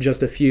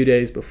just a few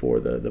days before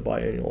the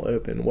biennial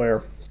open,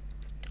 where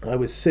I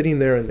was sitting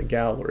there in the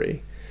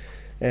gallery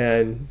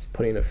and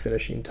putting a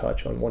finishing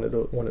touch on one of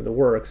the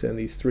works, and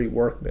these 3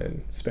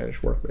 workmen,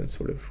 Spanish workmen,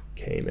 sort of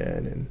came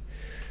in,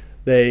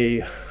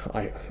 and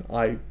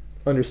I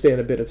understand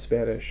a bit of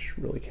Spanish,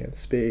 really can't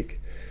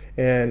speak,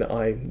 and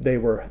they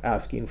were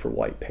asking for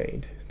white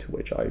paint, to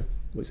which I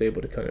was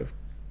able to kind of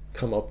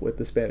come up with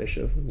the Spanish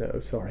of, no,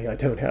 sorry, I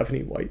don't have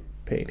any white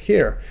paint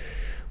here.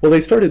 Well, they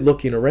started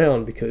looking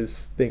around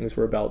because things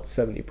were about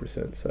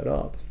 70% set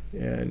up,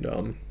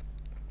 and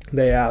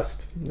they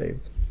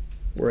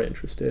were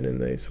interested,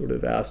 and they sort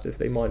of asked if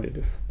they minded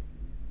if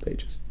they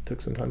just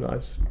took some time. I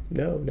was,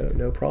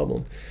 no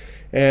problem.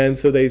 And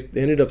so they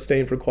ended up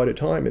staying for quite a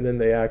time, and then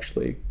they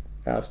actually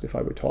asked if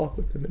I would talk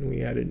with them, and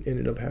we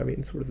ended up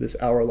having sort of this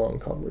hour-long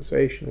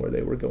conversation where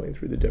they were going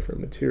through the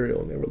different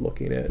material, and they were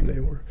looking at it, and they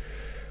were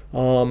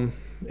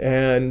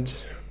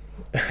and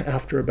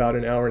after about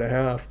an hour and a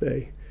half,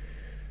 they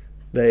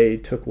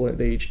each took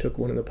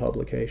one of the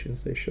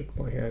publications. They shook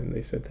my hand and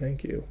they said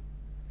thank you,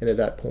 and at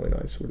that point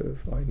I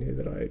knew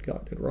that I had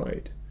gotten it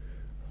right.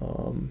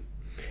 And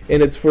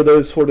it's for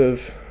those sort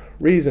of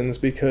reasons,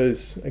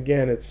 because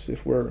again,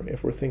 if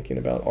we're thinking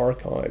about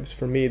archives,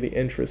 for me the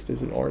interest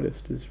as an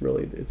artist is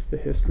really, it's the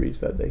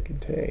histories that they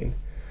contain,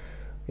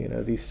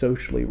 these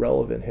socially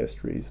relevant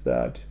histories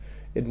that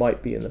it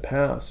might be in the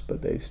past,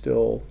 but they're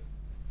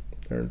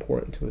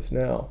important to us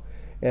now.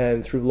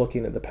 And through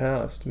looking at the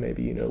past,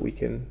 maybe we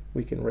can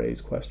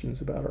raise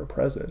questions about our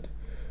present.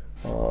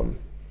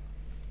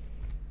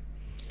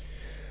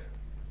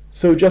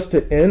 So just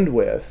to end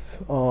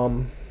with,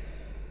 I'll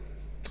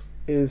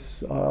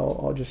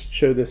just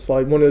show this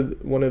slide. One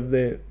of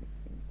the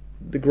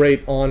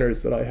great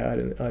honors that I've had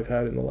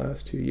in the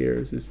last 2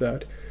 years is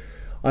that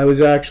I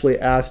was actually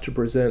asked to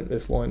present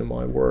this line of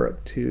my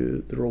work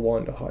to the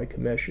Rwanda High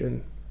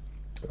Commission.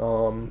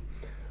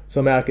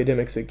 Some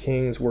academics at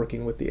King's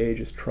working with the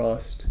Aegis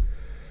Trust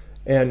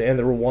and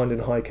the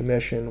Rwandan High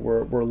Commission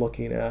were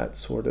looking at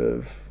sort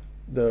of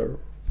the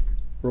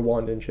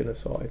Rwandan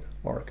Genocide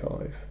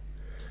Archive.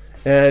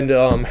 And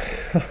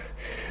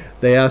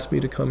they asked me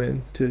to come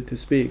in to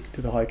speak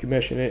to the High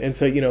Commission and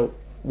say,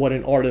 what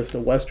an artist, a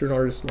Western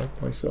artist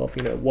like myself,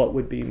 what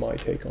would be my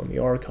take on the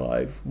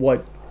archive?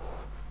 What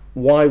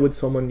would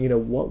someone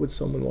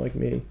like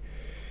me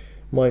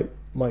might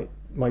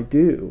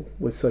do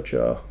with such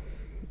a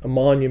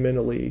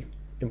monumentally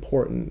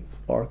important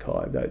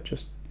archive that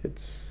just,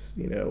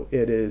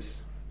 it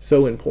is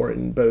so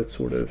important, both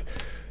sort of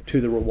to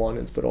the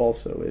Rwandans, but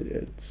also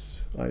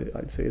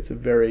I'd say it's a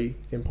very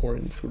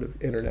important sort of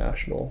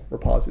international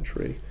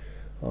repository.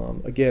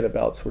 Again,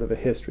 about sort of a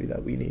history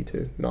that we need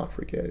to not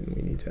forget and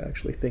we need to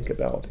actually think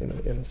about in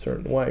a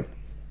certain way.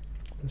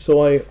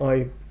 So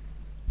I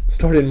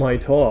started my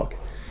talk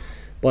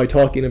by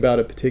talking about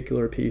a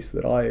particular piece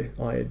that I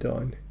had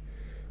done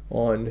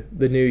on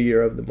the new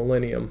year of the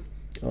millennium.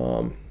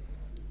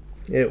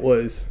 It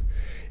was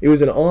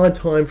an odd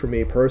time for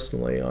me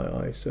personally.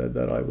 I said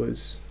that I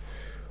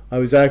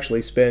was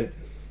actually spent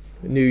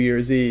New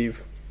Year's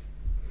Eve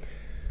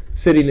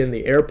sitting in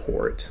the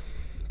airport,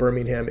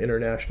 Birmingham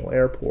International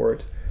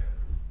Airport,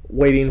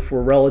 waiting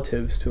for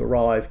relatives to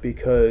arrive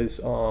because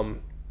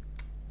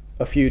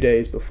a few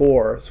days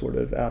before, sort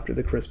of after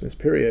the Christmas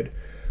period,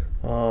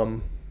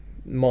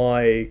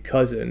 my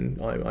cousin,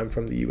 I'm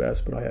from the US,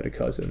 but I had a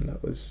cousin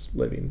that was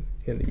living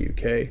in the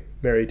UK,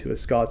 married to a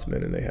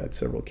Scotsman, and they had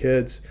several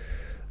kids.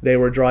 They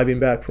were driving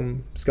back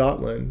from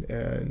Scotland,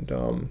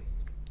 and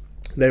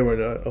they were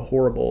in a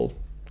horrible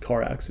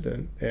car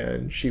accident,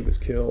 and she was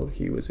killed.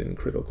 He was in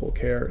critical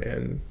care,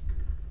 and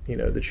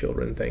the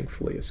children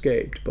thankfully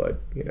escaped.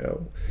 But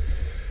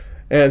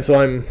and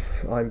so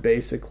I'm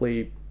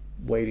basically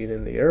waiting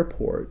in the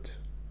airport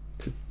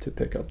to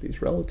pick up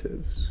these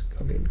relatives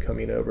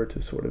coming over to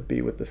sort of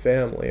be with the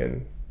family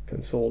and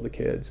console the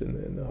kids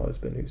and the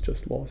husband who's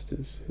just lost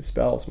his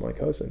spouse, my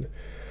cousin.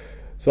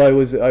 So I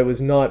was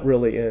not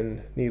really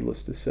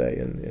needless to say,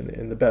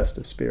 in the best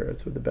of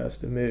spirits or the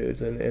best of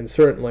moods, and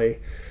certainly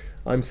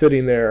I'm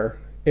sitting there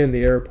in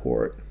the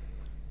airport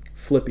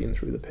flipping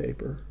through the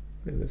paper.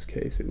 In this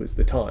case, it was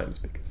the Times,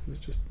 because it was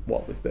just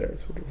what was there,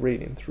 sort of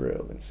reading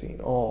through and seeing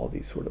all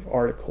these sort of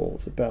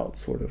articles about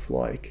sort of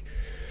like,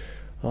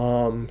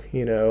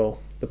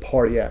 the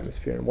party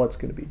atmosphere and what's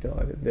going to be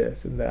done and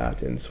this and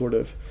that, and sort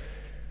of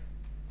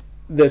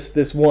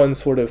this one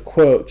sort of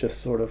quote,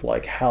 just sort of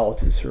like how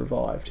to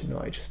survive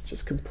tonight,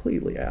 just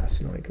completely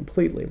asinine,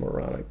 completely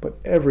moronic, but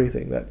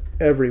everything that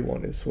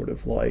everyone is sort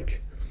of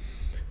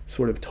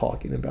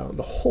talking about.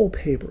 The whole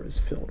paper is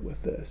filled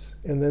with this.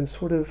 And then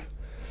sort of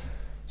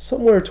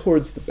somewhere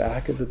towards the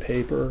back of the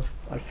paper,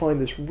 I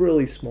find this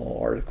really small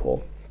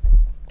article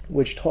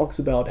which talks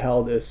about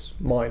how this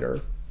miner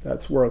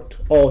that's worked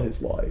all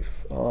his life,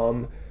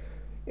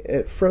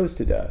 it froze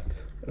to death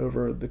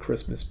over the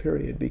Christmas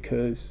period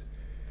because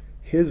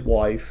his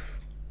wife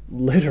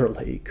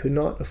literally could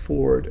not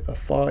afford a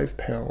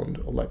 5-pound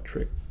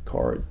electric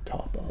card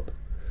top-up.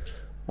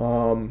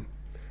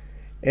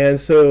 And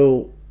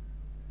so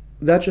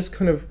that just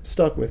kind of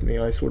stuck with me.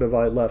 I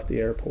left the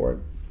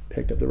airport,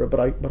 picked up the road,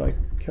 but I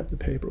kept the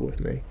paper with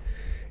me.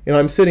 And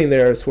I'm sitting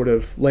there sort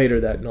of later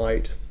that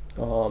night,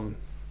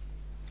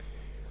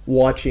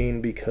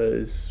 watching,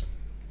 because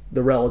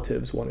the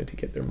relatives wanted to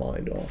get their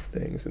mind off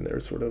things, and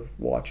they're sort of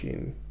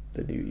watching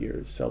the New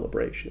Year's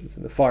celebrations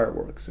and the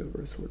fireworks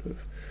over sort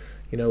of,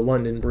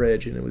 London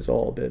Bridge, and it was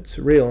all a bit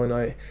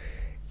surreal.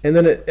 And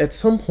then at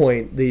some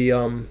point, the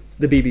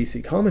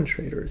BBC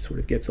commentator sort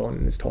of gets on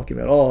and is talking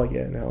about,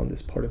 now in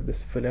this part of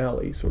this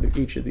finale, sort of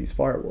each of these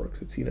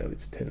fireworks, it's,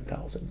 it's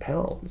 10,000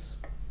 pounds.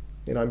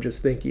 And I'm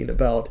just thinking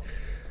about,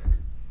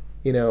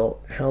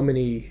 how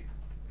many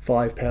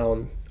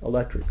 5-pound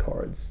electric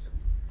cards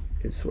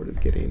is sort of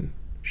getting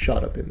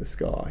shot up in the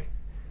sky,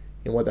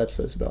 and what that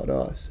says about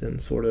us. And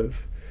sort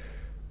of,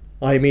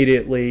 I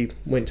immediately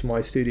went to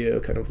my studio,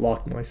 kind of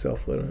locked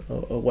myself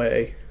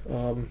away,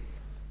 and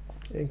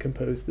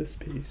composed this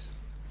piece,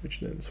 which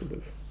then sort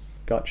of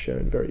got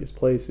shown various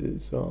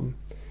places.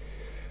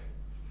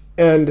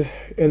 And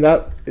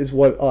that is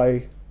what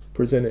I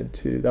presented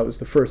to. That was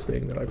the first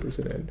thing that I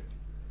presented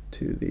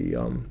to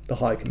the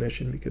High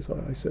Commission, because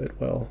I said,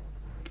 well,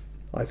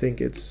 I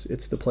think it's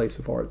the place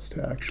of artists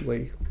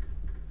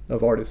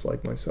of artists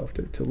like myself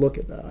to look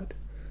at that,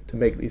 to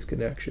make these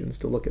connections,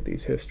 to look at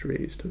these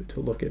histories, to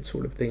look at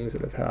sort of things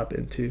that have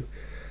happened, to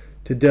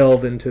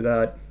delve into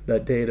that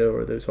data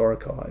or those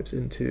archives,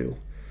 and to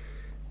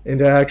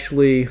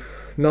actually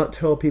not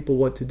tell people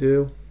what to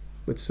do,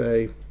 but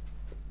say,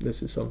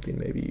 this is something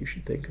maybe you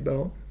should think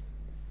about.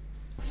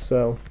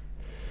 So,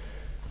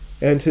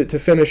 and to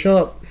finish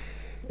up,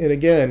 and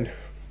again,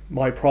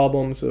 my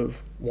problems of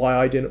why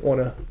I didn't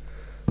want to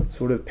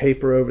sort of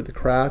paper over the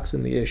cracks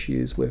and the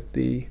issues with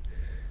the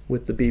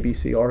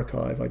BBC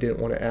archive. I didn't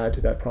want to add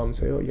to that problem and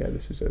say, oh yeah,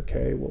 this is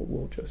okay,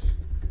 we'll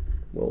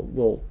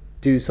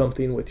do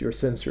something with your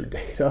censored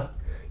data,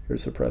 your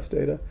suppressed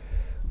data.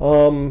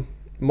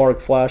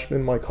 Mark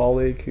Flashman, my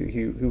colleague,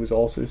 who was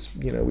also,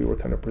 we were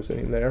kind of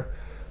presenting there,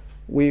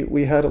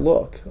 we had a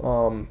look,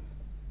 and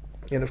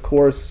of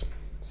course,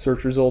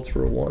 search results for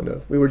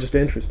Rwanda. We were just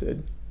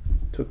interested.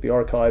 Took the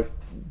archive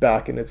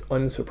back in its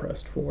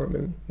unsuppressed form,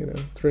 and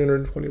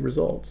 320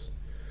 results.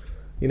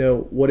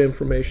 What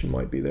information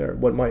might be there?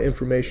 What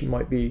information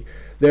might be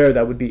there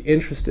that would be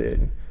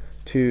interested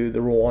to the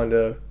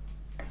Rwanda,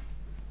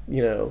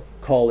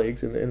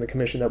 colleagues in the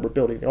commission that were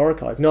building the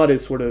archive? Not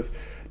as sort of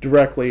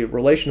directly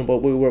relational, but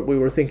we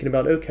were thinking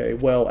about, okay,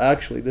 well,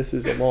 actually, this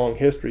is a long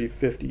history,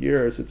 50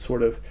 years. It's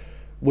sort of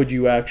would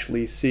you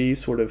actually see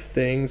sort of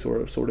things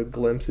or sort of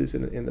glimpses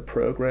in the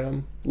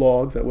program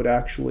logs that would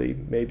actually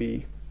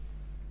maybe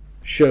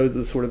shows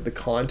the sort of the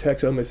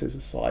context almost as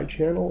a side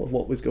channel of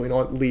what was going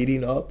on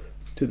leading up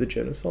to the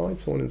genocide,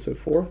 so on and so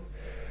forth.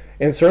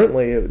 And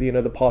certainly, you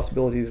know, the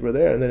possibilities were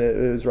there, and then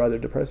it was rather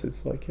depressing.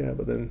 It's like, yeah,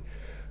 but then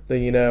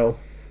you know,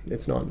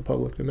 it's not in the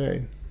public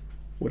domain.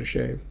 What a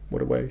shame.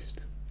 What a waste.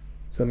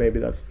 So maybe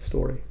that's the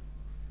story.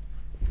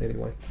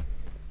 Anyway,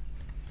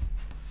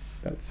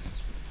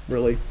 that's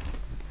really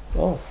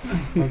all.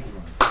 Thank you.